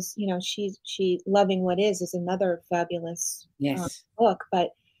book, because she Loving What Is another fabulous book,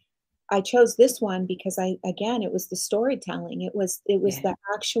 but I chose this one because it was the storytelling. It was the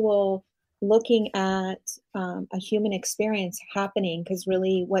actual looking at a human experience happening, because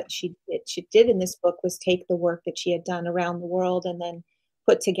really what she did in this book was take the work that she had done around the world and then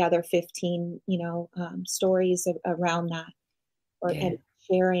put together 15 stories around that and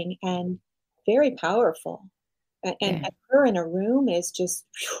sharing, and very powerful. And her in a room is just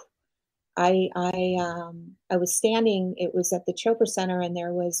I was standing, it was at the Chopra Center, and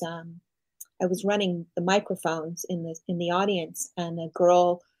there was I was running the microphones in the audience, and a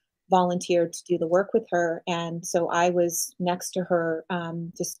girl volunteered to do the work with her. And so I was next to her,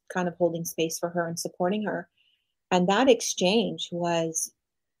 just kind of holding space for her and supporting her. And that exchange was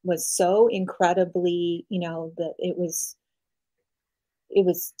so incredibly, that it was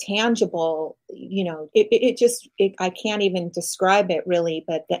tangible, I can't even describe it really,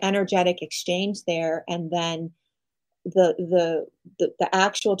 but the energetic exchange there, and then the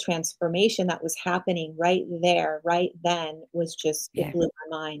actual transformation that was happening right there, right then, was just, it blew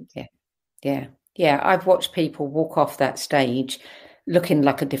my mind. Yeah. I've watched people walk off that stage looking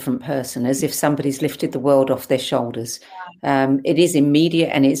like a different person, as if somebody's lifted the world off their shoulders. It is immediate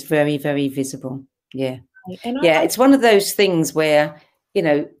and it's very, very visible. Yeah. It's one of those things where,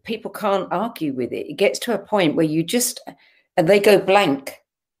 people can't argue with it. It gets to a point where and they go blank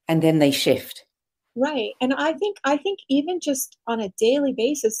and then they shift. Right. And I think even just on a daily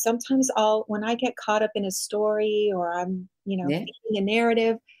basis, sometimes when I get caught up in a story, or I'm, thinking a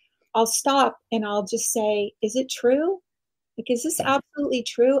narrative, I'll stop and I'll just say, is it true? Like, is this absolutely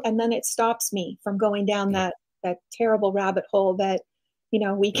true? And then it stops me from going down that terrible rabbit hole that,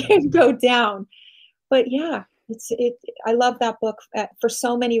 we can go down. But I love that book for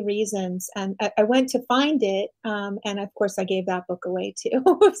so many reasons. And I went to find it. And of course I gave that book away too.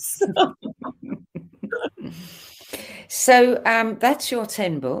 So that's your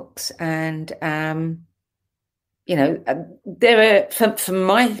 10 books. And, there are, from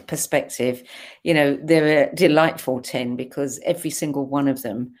my perspective, there are delightful 10, because every single one of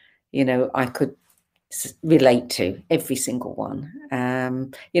them, I could relate to every single one.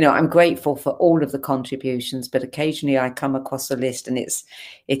 I'm grateful for all of the contributions, but occasionally I come across a list and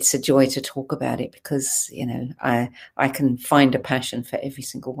it's a joy to talk about it, because I can find a passion for every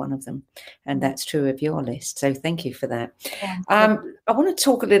single one of them, and that's true of your list. So thank you for that. I want to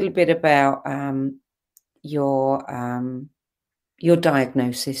talk a little bit about your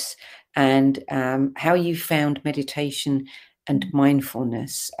diagnosis and how you found meditation and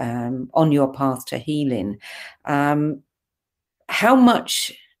mindfulness on your path to healing. How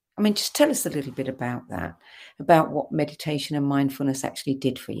much, just tell us a little bit about that, about what meditation and mindfulness actually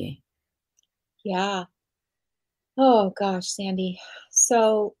did for you. Yeah. Oh gosh, Sandy.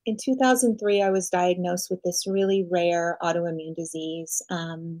 So in 2003, I was diagnosed with this really rare autoimmune disease,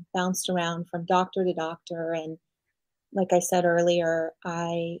 bounced around from doctor to doctor. And like I said earlier,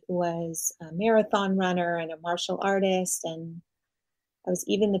 I was a marathon runner and a martial artist, and I was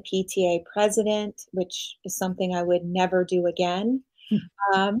even the PTA president, which is something I would never do again.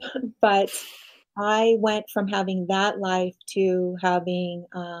 But I went from having that life to having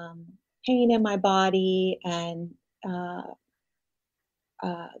pain in my body, and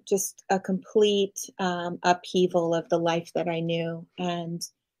just a complete upheaval of the life that I knew. And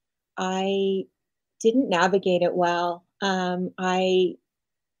I didn't navigate it well. I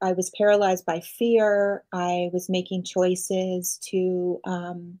was paralyzed by fear. I was making choices to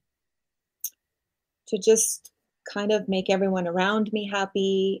just kind of make everyone around me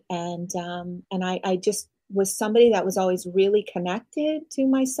happy, and I just was somebody that was always really connected to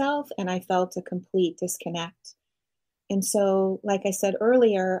myself, and I felt a complete disconnect. And so, like I said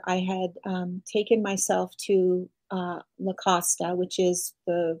earlier, I had taken myself to La Costa, which is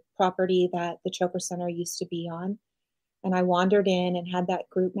the property that the Chopra Center used to be on. and I wandered in and had that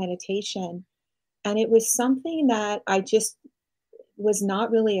group meditation. And it was something that I just was not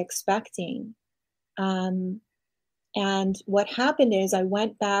really expecting. Um, and what happened is I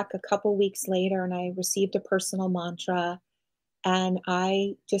went back a couple weeks later and I received a personal mantra, and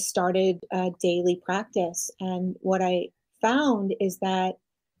I just started a daily practice. And what I found is that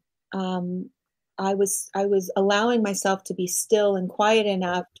um, I was allowing myself to be still and quiet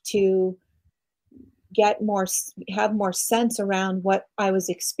enough to have more sense around what I was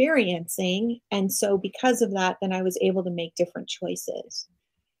experiencing. And so because of that, then I was able to make different choices.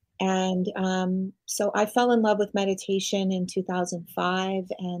 And so I fell in love with meditation in 2005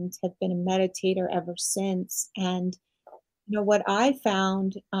 and have been a meditator ever since. And what I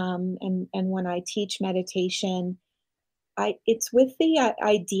found, and when I teach meditation, it's with the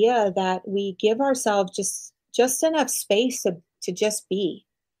idea that we give ourselves just enough space to just be.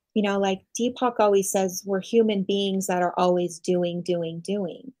 Like Deepak always says, we're human beings that are always doing, doing,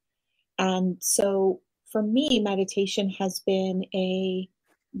 doing. And so for me, meditation has been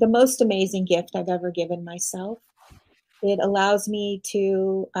the most amazing gift I've ever given myself. It allows me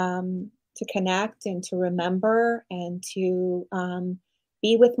to connect and to remember and to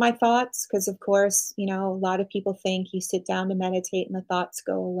be with my thoughts. Because of course, a lot of people think you sit down to meditate and the thoughts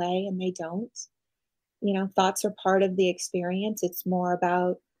go away, and they don't. Thoughts are part of the experience. It's more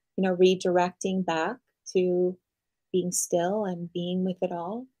about, redirecting back to being still and being with it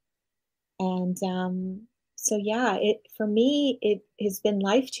all. And so, yeah, for me, it has been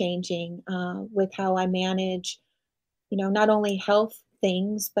life changing with how I manage, not only health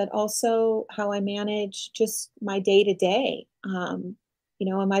things, but also how I manage just my day to day. Am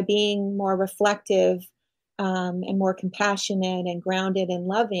I being more reflective and more compassionate and grounded and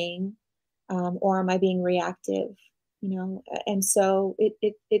loving, or am I being reactive? And so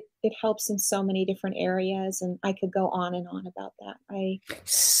it helps in so many different areas, and I could go on and on about that.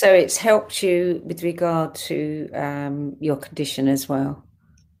 So it's helped you with regard to your condition as well.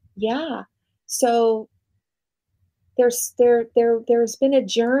 Yeah. So there's been a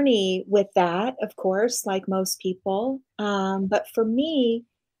journey with that, of course, like most people. But for me,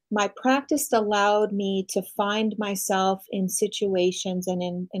 my practice allowed me to find myself in situations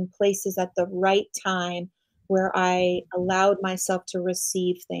and in places at the right time where I allowed myself to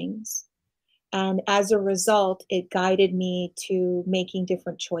receive things. And as a result, it guided me to making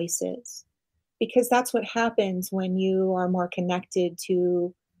different choices, because that's what happens when you are more connected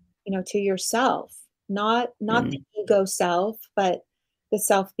to yourself, not the ego self, but the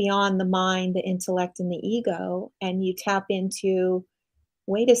self beyond the mind, the intellect, and the ego. And you tap into,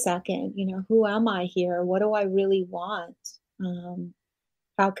 wait a second, who am I here? What do I really want?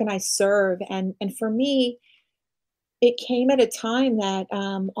 How can I serve? And for me, it came at a time that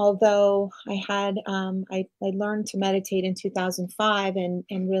although I learned to meditate in 2005,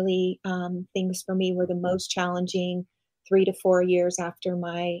 and really things for me were the most challenging 3 to 4 years after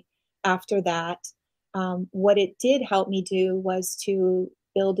that. What it did help me do was to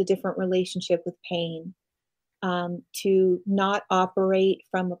build a different relationship with pain, to not operate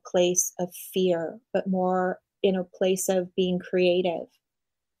from a place of fear, but more in a place of being creative,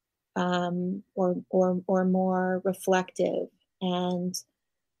 or more reflective. And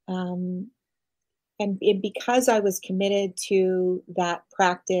because I was committed to that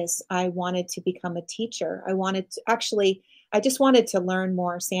practice, I wanted to become a teacher. I just wanted to learn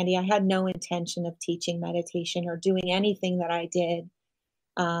more, Sandy. I had no intention of teaching meditation or doing anything that I did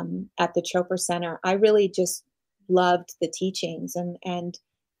at the Chopra Center. I really just loved the teachings, and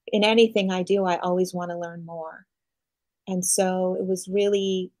in anything I do, I always want to learn more. And so it was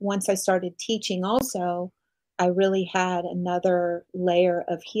really, once I started teaching also, I really had another layer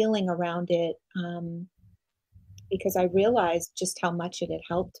of healing around it, because I realized just how much it had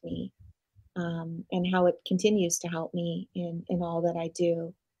helped me, and how it continues to help me in all that I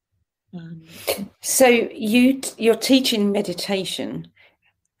do. So you're teaching meditation,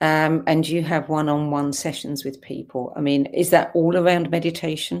 and you have one-on-one sessions with people. I mean, is that all around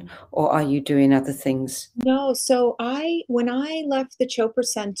meditation, or are you doing other things? No, so when I left the Chopra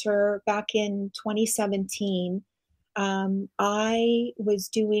Center back in 2017, I was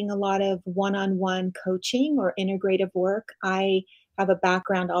doing a lot of one-on-one coaching or integrative work. I have a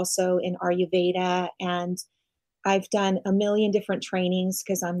background also in Ayurveda, and I've done a million different trainings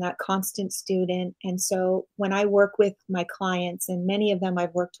because I'm that constant student. And so when I work with my clients, and many of them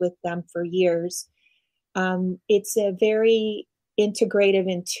I've worked with them for years, it's a very integrative,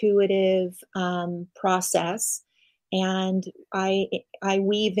 intuitive process. And I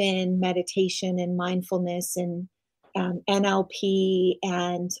weave in meditation and mindfulness and NLP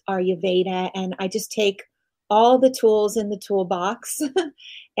and Ayurveda, and I just take all the tools in the toolbox,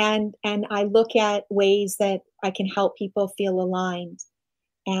 and I look at ways that I can help people feel aligned.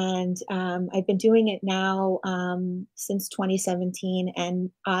 And I've been doing it now since 2017,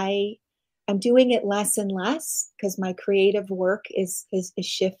 and I'm doing it less and less because my creative work is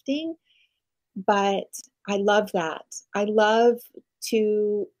shifting. But I love that. I love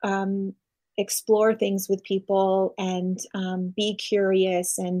to explore things with people and be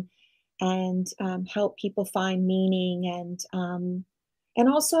curious and help people find meaning, and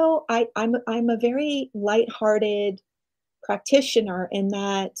also I'm a very lighthearted practitioner in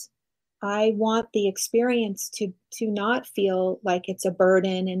that I want the experience to not feel like it's a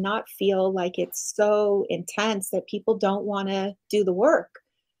burden and not feel like it's so intense that people don't want to do the work.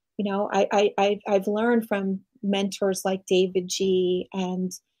 I've learned from mentors like David G.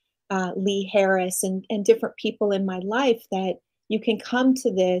 and Lee Harris and different people in my life that you can come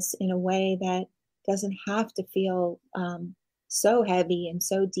to this in a way that doesn't have to feel so heavy and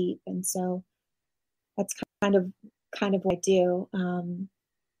so deep. And so that's kind of what I do.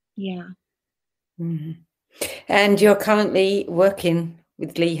 Yeah. Mm-hmm. And you're currently working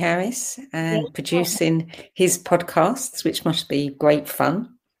with Lee Harris and producing his podcasts, which must be great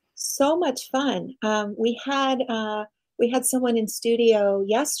fun. So much fun. We had someone in studio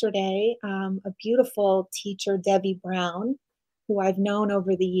yesterday, a beautiful teacher, Debbie Brown, who I've known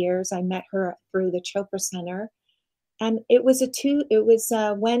over the years. I met her through the Chopra Center, and it was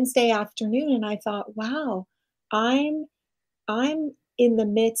a Wednesday afternoon, and I thought, wow, I'm in the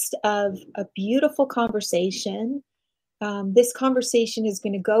midst of a beautiful conversation. This conversation is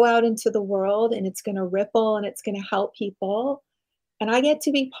going to go out into the world, and it's going to ripple, and it's going to help people, and I get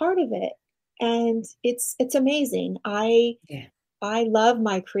to be part of it, and it's amazing. I love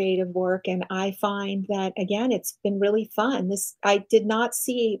my creative work, and I find that, again, it's been really fun. I did not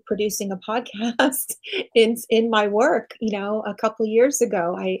see producing a podcast in my work, a couple years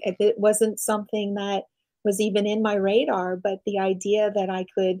ago. It wasn't something that was even in my radar, but the idea that I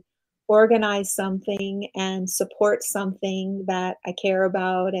could organize something and support something that I care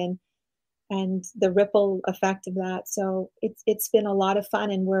about, and the ripple effect of that. So it's been a lot of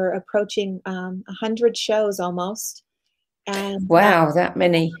fun, and we're approaching 100 shows almost. And wow, that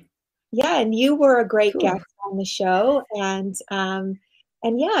many. Yeah, and you were a great guest on the show, and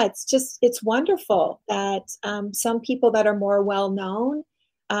yeah, it's wonderful that some people that are more well known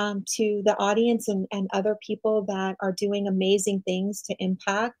to the audience and other people that are doing amazing things to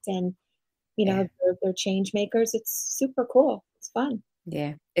impact, and they're change makers. It's super cool. It's fun.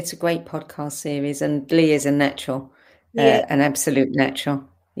 Yeah, it's a great podcast series, and Lee is a natural, an absolute natural.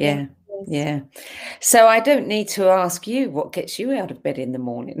 Yeah, yeah. So I don't need to ask you what gets you out of bed in the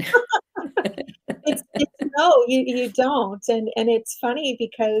morning. No, you don't, and it's funny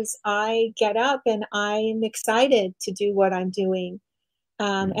because I get up and I'm excited to do what I'm doing,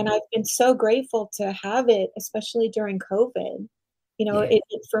 and I've been so grateful to have it, especially during COVID.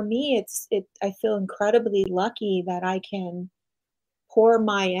 For me, I feel incredibly lucky that I can pour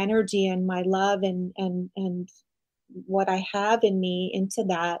my energy and my love and what I have in me into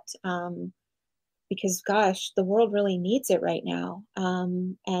that, because gosh, the world really needs it right now.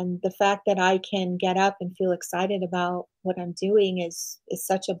 And the fact that I can get up and feel excited about what I'm doing is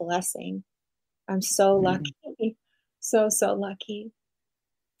such a blessing. I'm so lucky. So lucky.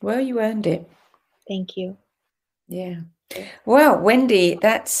 Well, you earned it. Thank you. Yeah. Well, Wendi,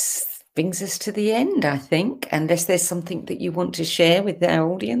 that brings us to the end, I think, unless there's something that you want to share with our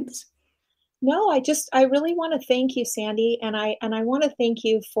audience. No, I really want to thank you, Sandy, and I want to thank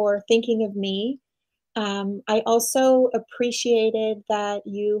you for thinking of me. I also appreciated that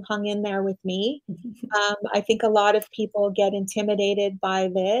you hung in there with me. I think a lot of people get intimidated by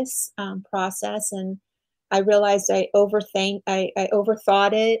this process, and I realized I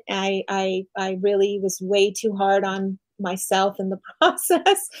overthought it. I really was way too hard on myself in the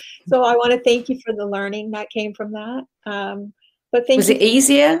process. So I want to thank you for the learning that came from that. But thank you. Was it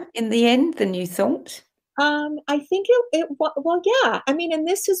easier in the end than you thought? I think well, yeah. I mean, and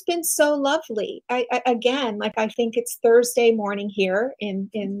this has been so lovely. Again, like, I think it's Thursday morning here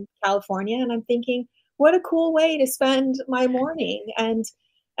in California, and I'm thinking, what a cool way to spend my morning. And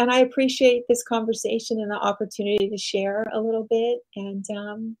I appreciate this conversation and the opportunity to share a little bit.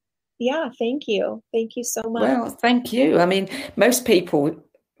 And yeah, thank you. Thank you so much. Well, thank you. I mean, most people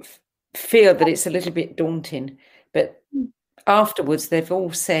feel that it's a little bit daunting, but afterwards they've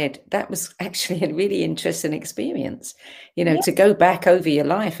all said that was actually a really interesting experience, to go back over your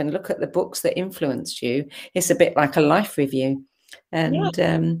life and look at the books that influenced you. It's a bit like a life review. And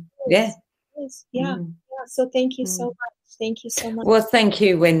So thank you so much. Thank you so much. Well, thank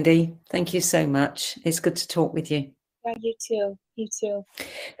you, Wendi. Thank you so much. It's good to talk with you. Yeah, you too. You too.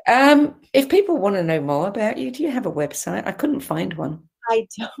 If people want to know more about you, do you have a website? I couldn't find one. I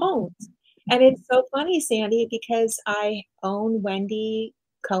don't. And it's so funny, Sandy, because I own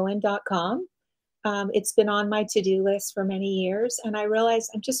wendycohen.com. It's been on my to-do list for many years, and I realized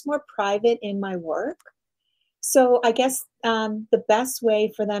I'm just more private in my work. So I guess the best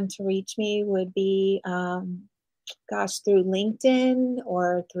way for them to reach me would be, through LinkedIn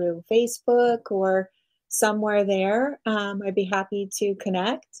or through Facebook or somewhere there. I'd be happy to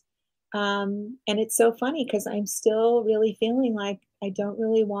connect. And it's so funny because I'm still really feeling like I don't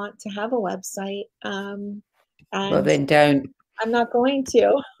really want to have a website. Well, And then don't. I'm not going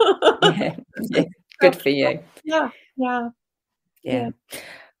to. Yeah, yeah. Good for you. Yeah, yeah. Yeah.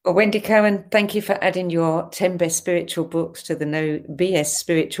 Well, Wendi Cohen, thank you for adding your 10 best spiritual books to the No BS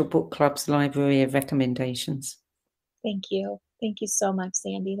Spiritual Book Club's library of recommendations. Thank you. Thank you so much,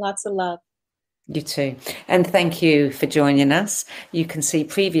 Sandy. Lots of love. You too. And thank you for joining us. You can see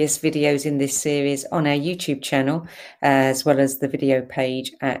previous videos in this series on our YouTube channel, as well as the video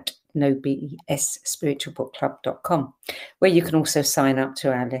page at nobsspiritualbookclub.com, where you can also sign up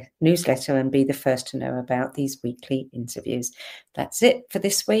to our newsletter and be the first to know about these weekly interviews. That's it for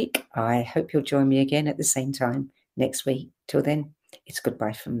this week. I hope you'll join me again at the same time next week. Till then, it's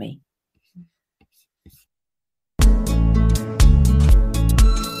goodbye from me.